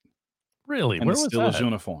 period. Really? In the Steelers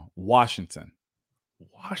uniform. Washington.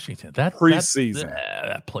 That preseason.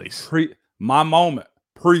 That place. My moment.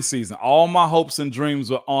 Preseason. All my hopes and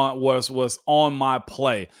dreams were was on my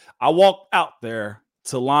play. I walked out there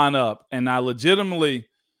to line up, and I legitimately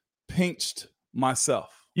pinched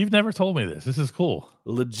myself. You've never told me this. This is cool.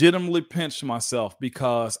 Legitimately pinched myself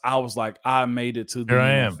because I was like, I made it to the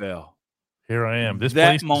NFL. Here I am. This is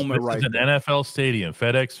an NFL stadium,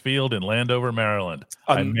 FedEx Field in Landover, Maryland.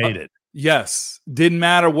 I made it. Yes. Didn't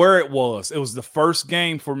matter where it was. It was the first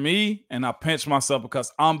game for me, and I pinched myself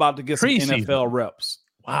because I'm about to get some NFL reps.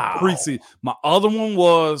 Wow. Preseason. My other one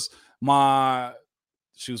was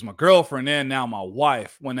she was my girlfriend and now my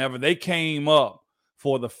wife. Whenever they came up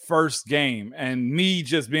for the first game, and me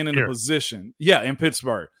just being in a position, in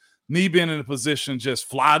Pittsburgh, me being in a position, just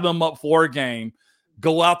fly them up for a game,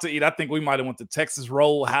 go out to eat. I think we might have went to Texas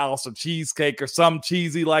Roadhouse or cheesecake or something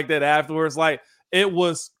cheesy like that afterwards. Like, it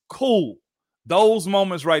was cool. Those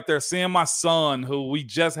moments right there, seeing my son, who we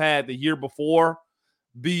just had the year before,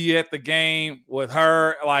 be at the game with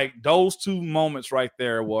her, like those two moments right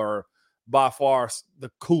there were by far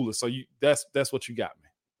the coolest. So that's what you got me.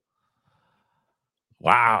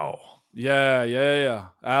 Wow. Yeah.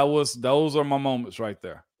 Those are my moments right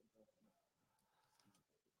there.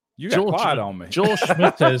 You got quiet on me. Joel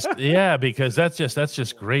Schmidt says, because that's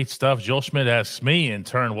just great stuff. Joel Schmidt asks me in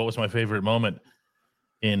turn, what was my favorite moment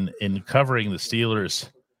in covering the Steelers?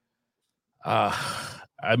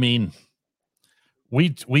 I mean,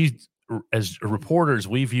 we as reporters,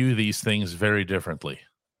 we view these things very differently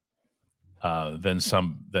than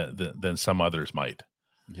some others might.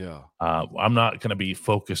 Yeah. I'm not going to be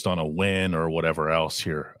focused on a win or whatever else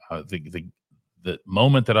here. The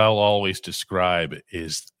moment that I'll always describe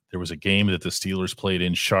is there was a game that the Steelers played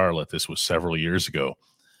in Charlotte. This was several years ago.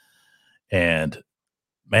 And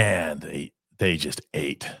man, they just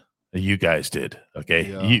ate. You guys did. Okay.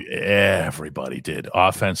 Yeah. Everybody did,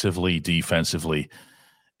 offensively, defensively.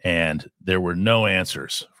 And there were no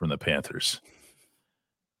answers from the Panthers.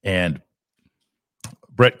 And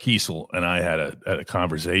Brett Kiesel and I had a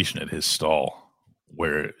conversation at his stall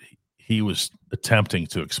where he was attempting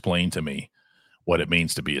to explain to me what it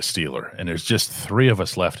means to be a Steeler. And there's just three of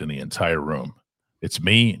us left in the entire room. It's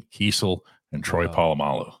me, Kiesel, and Troy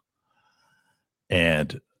Polamalu.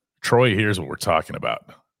 And Troy hears what we're talking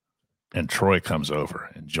about. And Troy comes over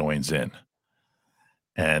and joins in.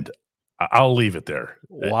 And I'll leave it there.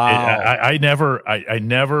 Wow. I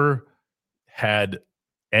never had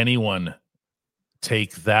anyone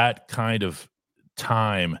take that kind of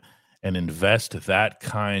time and invest that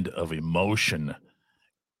kind of emotion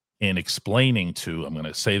in explaining to, I'm going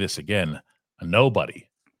to say this again, a nobody.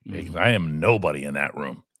 I am nobody in that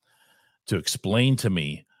room, to explain to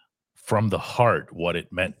me from the heart what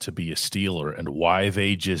it meant to be a Steeler and why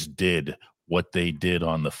they just did what they did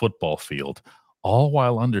on the football field, all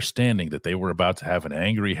while understanding that they were about to have an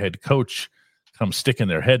angry head coach come sticking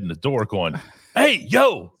their head in the door going, hey,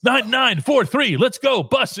 yo, 9943, let's go,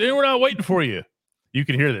 bus. We're not waiting for you. You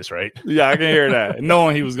can hear this, right? Yeah, I can hear that.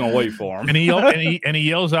 Knowing he was going to wait for him. And he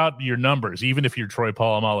yells out your numbers, even if you're Troy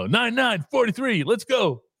Polamalu. 9943, let's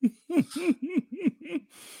go.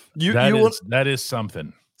 That is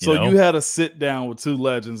something. You had to sit down with two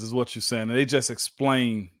legends, is what you're saying, and they just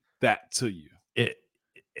explain that to you.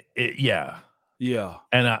 Yeah.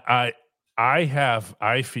 And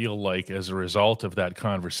I feel like as a result of that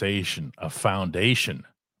conversation, a foundation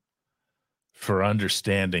for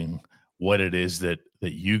understanding what it is that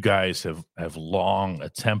you guys have long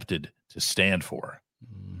attempted to stand for.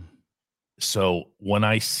 So when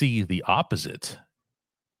I see the opposite,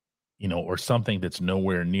 or something that's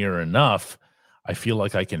nowhere near enough, I feel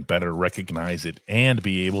like I can better recognize it and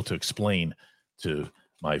be able to explain to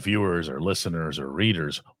my viewers or listeners or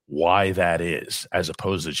readers why that is, as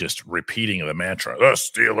opposed to just repeating the mantra, the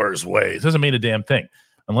Steelers way. It doesn't mean a damn thing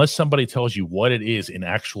unless somebody tells you what it is in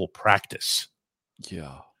actual practice.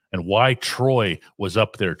 Yeah. And why Troy was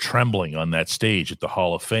up there trembling on that stage at the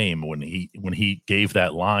Hall of Fame when he gave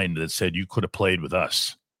that line that said, you could have played with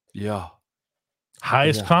us. Yeah.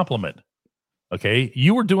 Highest compliment. Okay.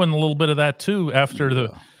 You were doing a little bit of that too after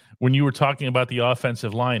when you were talking about the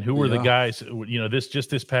offensive line. Who were the guys,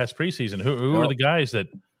 this past preseason? Who were the guys that,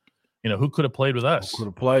 who could have played with us? Could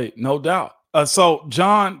have played, no doubt. So,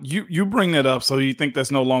 John, you bring that up, so you think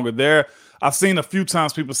that's no longer there. I've seen a few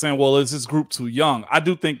times people saying, well, is this group too young? I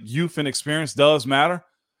do think youth and experience does matter.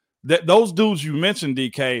 That those dudes you mentioned,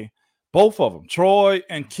 DK, both of them, Troy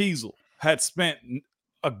and Kiesel, had spent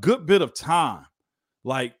a good bit of time,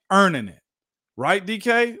 like, earning it. Right,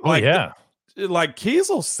 DK? Like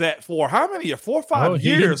Kiesel sat for how many? 4 or 5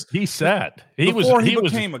 years. He sat. He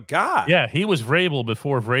became a guy. Yeah, he was Vrabel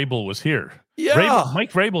before Vrabel was here. Yeah,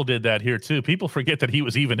 Mike Vrabel did that here too. People forget that he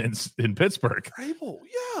was even in Pittsburgh.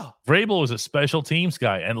 Vrabel was a special teams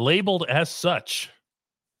guy and labeled as such.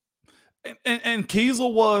 And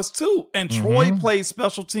Kiesel was too. And Troy played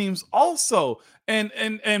special teams also. And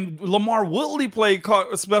Lamar Woodley played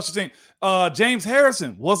special team. James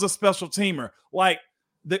Harrison was a special teamer. Like,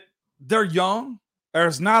 they're young.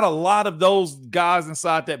 There's not a lot of those guys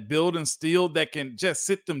inside that building still that can just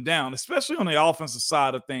sit them down, especially on the offensive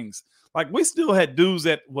side of things. Like, we still had dudes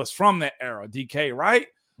that was from that era, DK, right?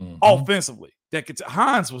 Offensively.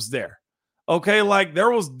 Hines was there. Okay, like,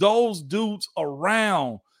 there was those dudes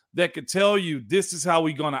around that could tell you this is how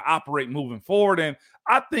we're going to operate moving forward. And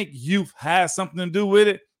I think youth has something to do with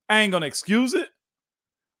it. I ain't going to excuse it,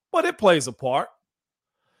 but it plays a part.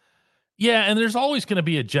 Yeah, and there's always going to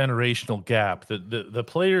be a generational gap. The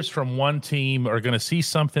players from one team are going to see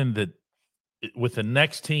something that with the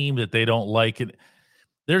next team that they don't like. It.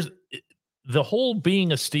 There's the whole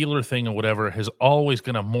being a Steeler thing or whatever is always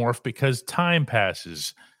going to morph because time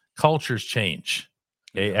passes, cultures change.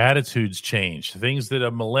 Okay, attitudes change. Things that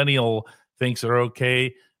a millennial thinks are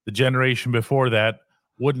okay, the generation before that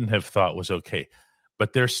wouldn't have thought was okay.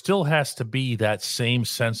 But there still has to be that same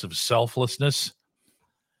sense of selflessness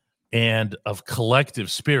and of collective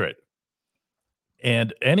spirit.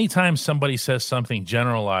 And anytime somebody says something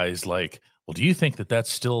generalized like, well, do you think that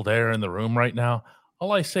that's still there in the room right now?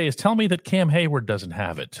 All I say is tell me that Cam Hayward doesn't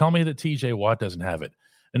have it. Tell me that TJ Watt doesn't have it.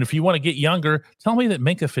 And if you want to get younger, tell me that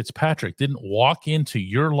Minkah Fitzpatrick didn't walk into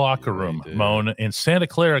your locker room, Moan, in Santa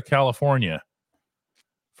Clara, California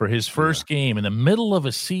for his first game in the middle of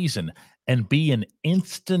a season and be an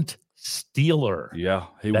instant Steeler. Yeah,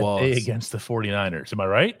 he was. Day against the 49ers. Am I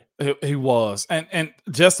right? He was. And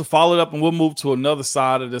just to follow it up, and we'll move to another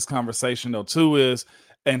side of this conversation, though, too, is,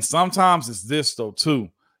 and sometimes it's this, though, too.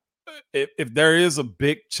 If there is a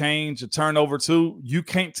big change, a turnover too, you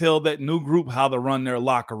can't tell that new group how to run their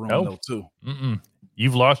locker room, though, too.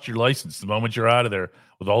 You've lost your license the moment you're out of there,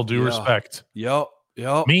 with all due respect. Yep.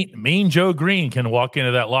 Mean Joe Green can walk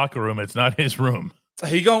into that locker room. It's not his room.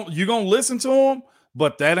 You gonna listen to him,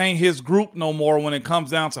 but that ain't his group no more when it comes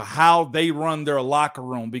down to how they run their locker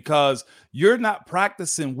room, because you're not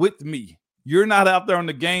practicing with me. You're not out there on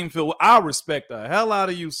the game field. I respect the hell out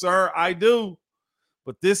of you, sir. I do.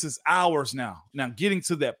 But this is ours now. Now, getting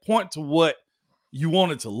to that point to what you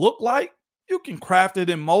want it to look like, you can craft it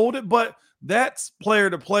and mold it, but that's player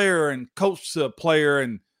to player and coach to player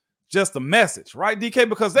and just a message, right, DK?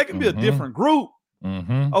 Because they can be a different group,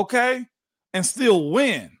 okay, and still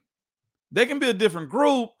win. They can be a different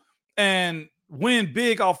group, and win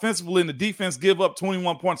big offensively and the defense give up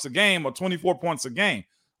 21 points a game or 24 points a game.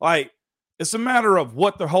 Like, it's a matter of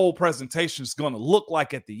what the whole presentation is going to look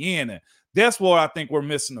like at the end. And that's what I think we're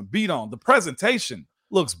missing a beat on. The presentation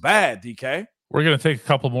looks bad, DK. We're going to take a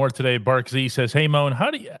couple more today. Bark Z says, "Hey, Moan, how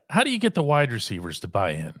do you get the wide receivers to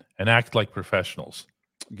buy in and act like professionals?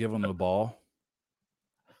 Give them the ball."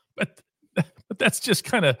 But that's just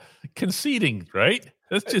kind of conceding, right?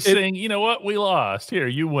 That's just saying, you know what? We lost. Here,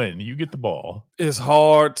 you win. You get the ball. It's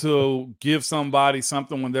hard to give somebody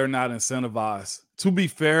something when they're not incentivized. To be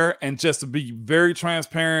fair, and just to be very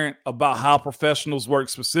transparent about how professionals work,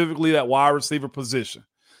 specifically that wide receiver position.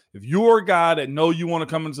 If you're a guy that know you want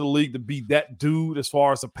to come into the league to be that dude as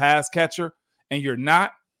far as a pass catcher, and you're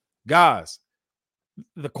not, guys,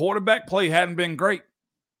 the quarterback play hadn't been great.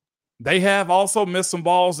 They have also missed some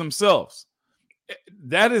balls themselves.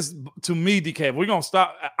 That is, to me, DK, we're going to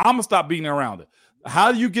stop. I'm going to stop beating around it.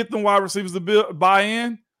 How do you get the wide receivers to buy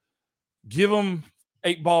in? Give them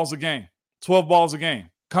 8 balls a game, 12 balls a game.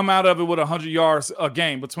 Come out of it with 100 yards a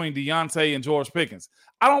game between Deontay and George Pickens.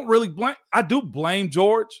 I don't really blame. I do blame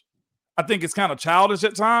George. I think it's kind of childish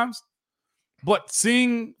at times. But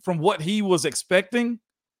seeing from what he was expecting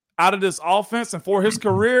out of this offense and for his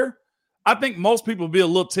career, I think most people would be a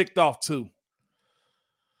little ticked off too.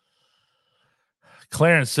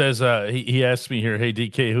 Clarence says, he asked me here, "Hey,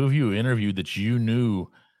 DK, who have you interviewed that you knew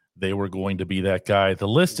they were going to be that guy?" The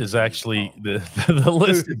list is actually the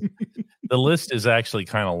list is actually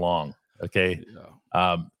kind of long. Okay,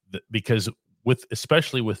 because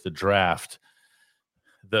especially with the draft,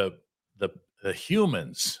 the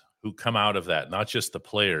humans who come out of that, not just the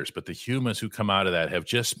players, but the humans who come out of that have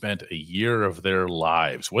just spent a year of their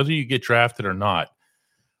lives, whether you get drafted or not,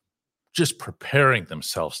 just preparing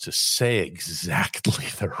themselves to say exactly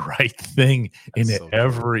the right thing in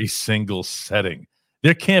every single setting.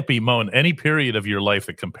 There can't be, Moan, any period of your life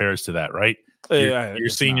that compares to that, right? Your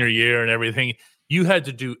senior year and everything. You had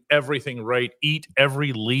to do everything right, eat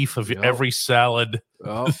every leaf of every salad,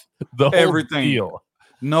 the whole everything. deal.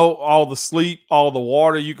 No, all the sleep, all the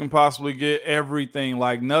water you can possibly get, everything.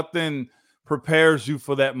 Like, nothing prepares you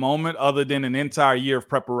for that moment other than an entire year of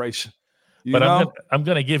preparation. But I'm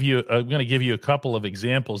going to give you a couple of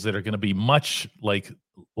examples that are going to be much like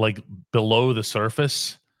below the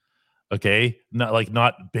surface. Okay,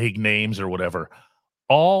 not big names or whatever.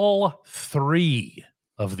 All 3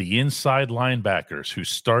 of the inside linebackers who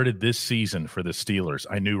started this season for the Steelers,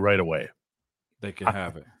 I knew right away they could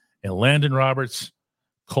have it. And Landon Roberts,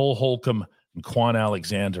 Cole Holcomb, and Quan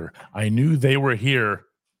Alexander, I knew they were here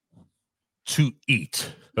to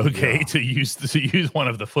eat. Okay, to use one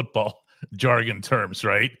of the football jargon terms,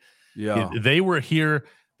 right? Yeah, they were here.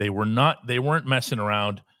 They weren't messing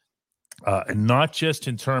around, and not just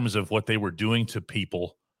in terms of what they were doing to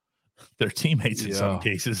people, their teammates in some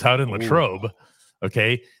cases out in Latrobe.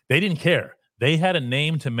 Okay, they didn't care. They had a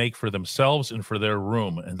name to make for themselves and for their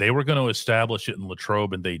room, and they were going to establish it in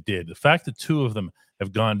Latrobe, and they did. The fact that 2 of them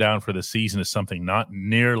have gone down for the season is something not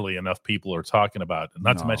nearly enough people are talking about, and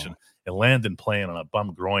not to mention Landon playing on a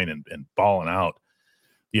bum groin and balling out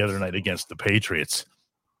the other night against the Patriots.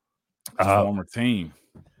 Former team.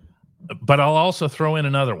 But I'll also throw in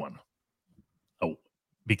another one.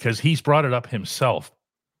 Because he's brought it up himself,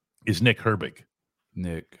 is Nick Herbig.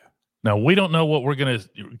 Nick. Now, we don't know what we're going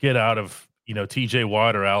to get out of, TJ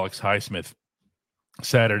Watt or Alex Highsmith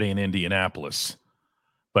Saturday in Indianapolis.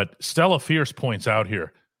 But Stella Fierce points out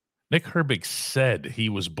here, Nick Herbig said he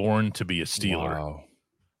was born to be a Steeler. Wow.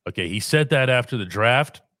 Okay, he said that after the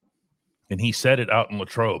draft, and he said it out in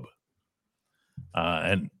Latrobe.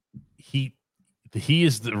 And he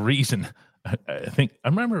is the reason. I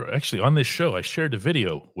remember actually on this show, I shared a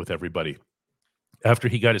video with everybody after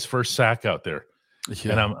he got his first sack out there.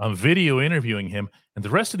 Yeah. And I'm video interviewing him, and the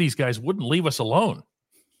rest of these guys wouldn't leave us alone.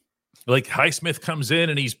 Like Highsmith comes in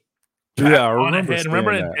and he's I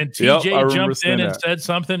remember. And TJ jumped in and said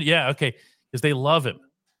something. Yeah, okay, because they love him,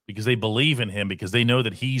 because they believe in him, because they know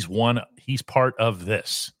that he's part of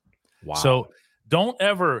this. Wow. So don't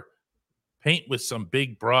ever paint with some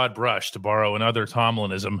big broad brush, to borrow another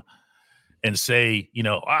Tomlinism, and say,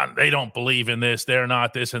 they don't believe in this, they're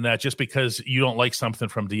not this and that, just because you don't like something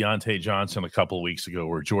from Deontay Johnson a couple of weeks ago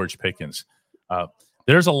or George Pickens.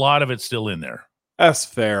 There's a lot of it still in there. That's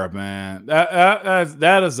fair, man.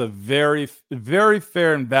 That is a very, very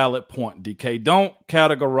fair and valid point, DK. Don't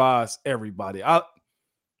categorize everybody. I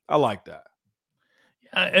like that.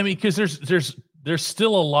 I mean, because there's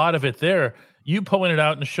still a lot of it there. You pointed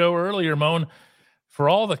out in the show earlier, Moan, for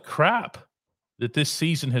all the crap that this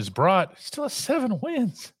season has brought, still has 7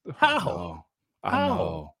 wins. How? I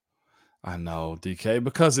know. I know, DK,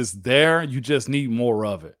 because it's there. You just need more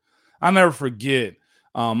of it. I never forget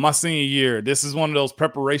my senior year. This is one of those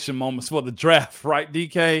preparation moments for the draft, right,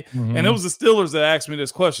 DK? Mm-hmm. And it was the Steelers that asked me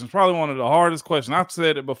this question. It's probably one of the hardest questions. I've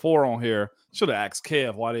said it before on here. Should have asked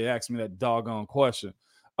Kev why they asked me that doggone question.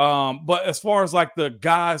 But as far as like the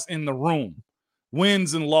guys in the room,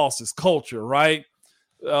 wins and losses, culture, right?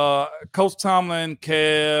 Coach Tomlin,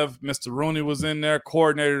 Kev, Mr. Rooney was in there.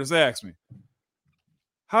 Coordinators asked me,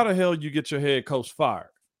 how the hell you get your head coach fired?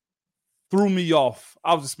 Threw me off.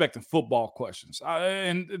 I was expecting football questions.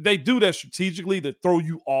 And they do that strategically to throw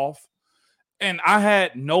you off. And I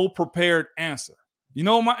had no prepared answer. You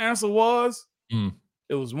know what my answer was?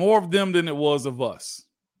 It was more of them than it was of us.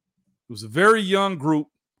 It was a very young group.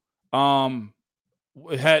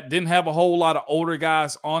 Didn't have a whole lot of older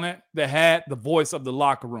guys on it that had the voice of the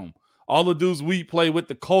locker room. All the dudes we play with,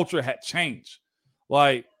 the culture had changed.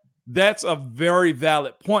 Like, that's a very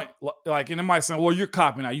valid point. Like, and it might say, well, you're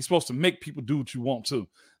copying out. You're supposed to make people do what you want to.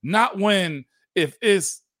 Not when, if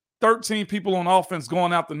it's 13 people on offense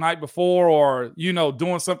going out the night before or,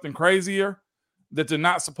 doing something crazier that they're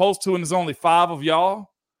not supposed to, and there's only 5 of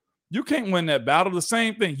y'all, you can't win that battle. The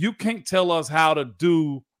same thing. You can't tell us how to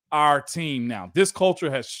do our team now. This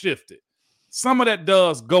culture has shifted. Some of that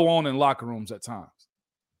does go on in locker rooms at times.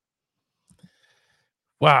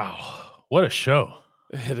 Wow. What a show.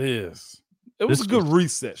 It is. It was a good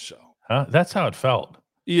reset show. Huh? That's how it felt.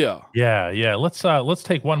 Yeah. Yeah. Let's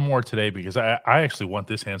take one more today because I actually want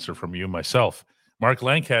this answer from you myself. Mark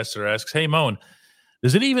Lancaster asks, hey, Moan,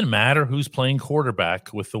 does it even matter who's playing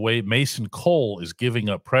quarterback with the way Mason Cole is giving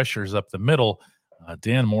up pressures up the middle?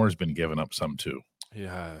 Dan Moore's been giving up some too.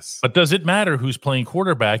 Yes. But does it matter who's playing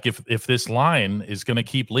quarterback if this line is going to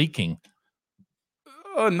keep leaking?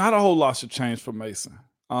 Not a whole lot should change for Mason.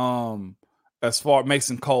 As far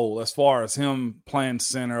Mason Cole, as far as him playing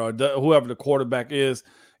center or whoever the quarterback is,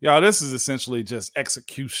 this is essentially just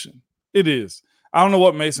execution. It is. I don't know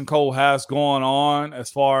what Mason Cole has going on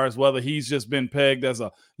as far as whether he's just been pegged as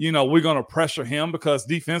we're going to pressure him because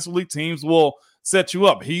defensively teams will set you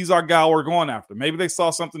up. He's our guy we're going after. Maybe they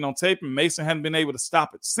saw something on tape and Mason hadn't been able to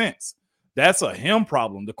stop it since. That's a him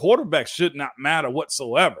problem. The quarterback should not matter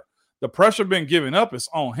whatsoever. The pressure been given up is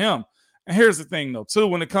on him. And here's the thing, though, too,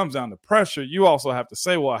 when it comes down to pressure, you also have to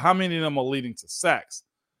say, well, how many of them are leading to sacks?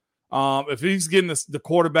 If he's getting the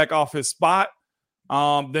quarterback off his spot,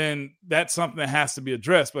 then that's something that has to be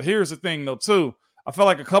addressed. But here's the thing, though, too. I felt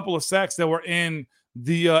like a couple of sacks that were in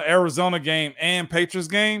the Arizona game and Patriots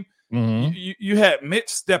game, you had Mitch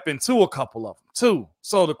step into a couple of them, too.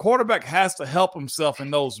 So the quarterback has to help himself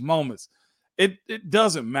in those moments. It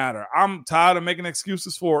doesn't matter. I'm tired of making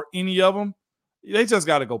excuses for any of them. They just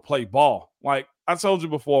got to go play ball. Like I told you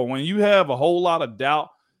before, when you have a whole lot of doubt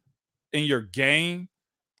in your game,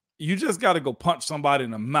 you just got to go punch somebody in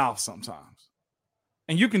the mouth sometimes.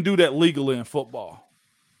 And you can do that legally in football.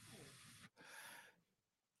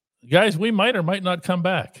 Guys, we might or might not come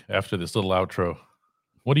back after this little outro.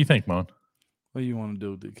 What do you think, Moan? What do you want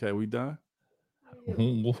to do, DK? We done?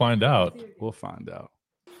 We'll find out. We'll find out.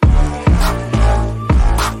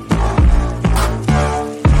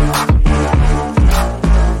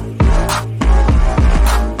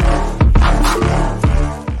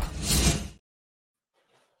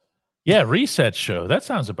 Yeah, reset show. That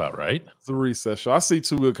sounds about right. It's a reset show. I see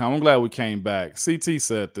two good comments. I'm glad we came back. CT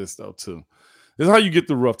said this, though, too. This is how you get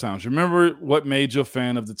through rough times. Remember what made you a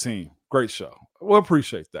fan of the team. Great show. We'll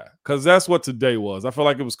appreciate that because that's what today was. I feel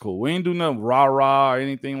like it was cool. We ain't do nothing rah-rah or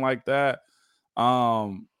anything like that.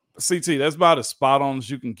 CT, that's about as spot on as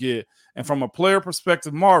you can get. And from a player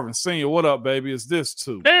perspective, Marvin Sr., what up, baby? Is this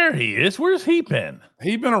too? There he is. Where's he been?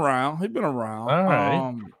 He been around. All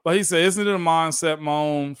right. But he said, isn't it a mindset,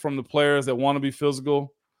 Moan, from the players that want to be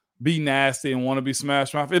physical, be nasty, and want to be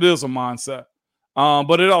smash mouth? It is a mindset.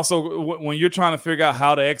 But it also, when you're trying to figure out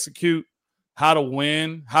how to execute, how to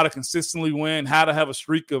win, how to consistently win, how to have a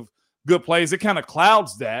streak of good plays, it kind of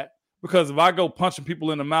clouds that. Because if I go punching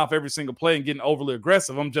people in the mouth every single play and getting overly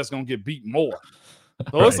aggressive, I'm just going to get beat more.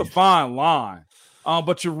 So It's a fine line.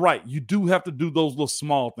 But you're right. You do have to do those little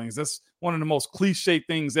small things. That's one of the most cliche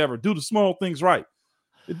things ever. Do the small things right.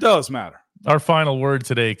 It does matter. Our final word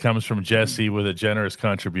today comes from Jesse with a generous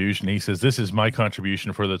contribution. He says, this is my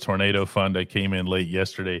contribution for the Tornado Fund. I came in late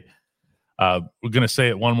yesterday. We're going to say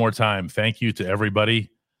it one more time. Thank you to everybody,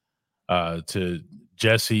 to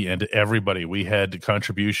Jesse and to everybody. We had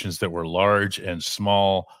contributions that were large and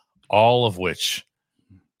small, all of which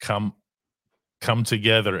come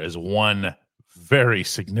together as one very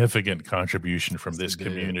significant contribution from this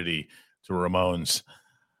community to Ramon's.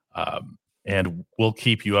 and we'll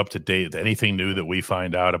keep you up to date. Anything new that we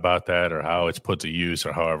find out about that or how it's put to use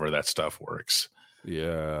or however that stuff works.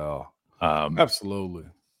 Yeah, absolutely.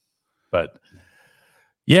 But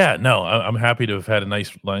yeah, no, I'm happy to have had a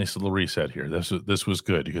nice little reset here. This was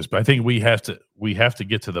good because I think we have to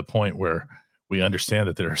get to the point where we understand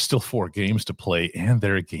that there are still 4 games to play and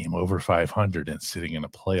they're a game over 500 and sitting in a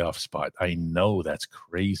playoff spot. I know that's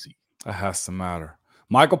crazy. That has to matter.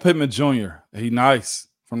 Michael Pittman Jr., he nice.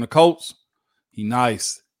 From the Colts, he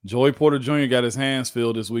nice. Joey Porter Jr. got his hands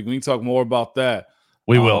filled this week. We can talk more about that.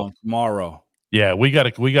 We will tomorrow. Yeah, we got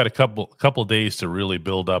a couple days to really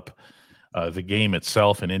build up the game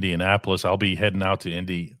itself in Indianapolis. I'll be heading out to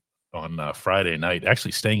Indy on Friday night,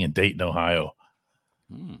 actually staying in Dayton, Ohio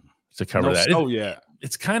to cover that. Oh, yeah.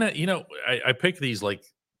 It's kind of, I pick these like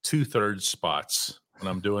 2/3 spots when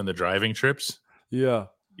I'm doing the driving trips. Yeah.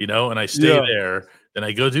 And I stay there. Then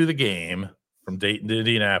I go do the game from Dayton to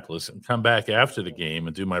Indianapolis and come back after the game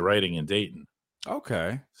and do my writing in Dayton.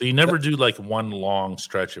 Okay. So you never do like one long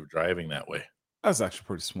stretch of driving that way. That's actually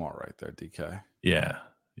pretty smart right there, DK. Yeah.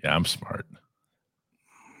 Yeah, I'm smart.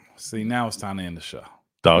 See, now it's time to end the show.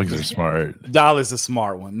 Dogs are smart. Dolly's a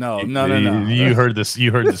smart one. No. You heard this.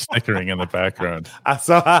 You heard the snickering in the background. I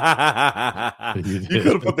saw. You could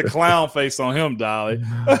have put the clown face on him, Dolly.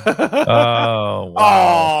 Oh,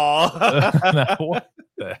 wow. Oh. What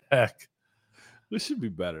the heck? This should be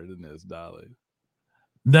better than this, Dolly.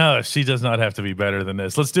 No, she does not have to be better than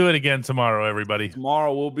this. Let's do it again tomorrow, everybody.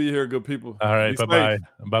 Tomorrow we'll be here, good people. All right. Bye-bye.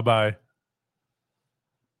 Bye-bye.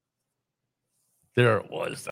 There it was.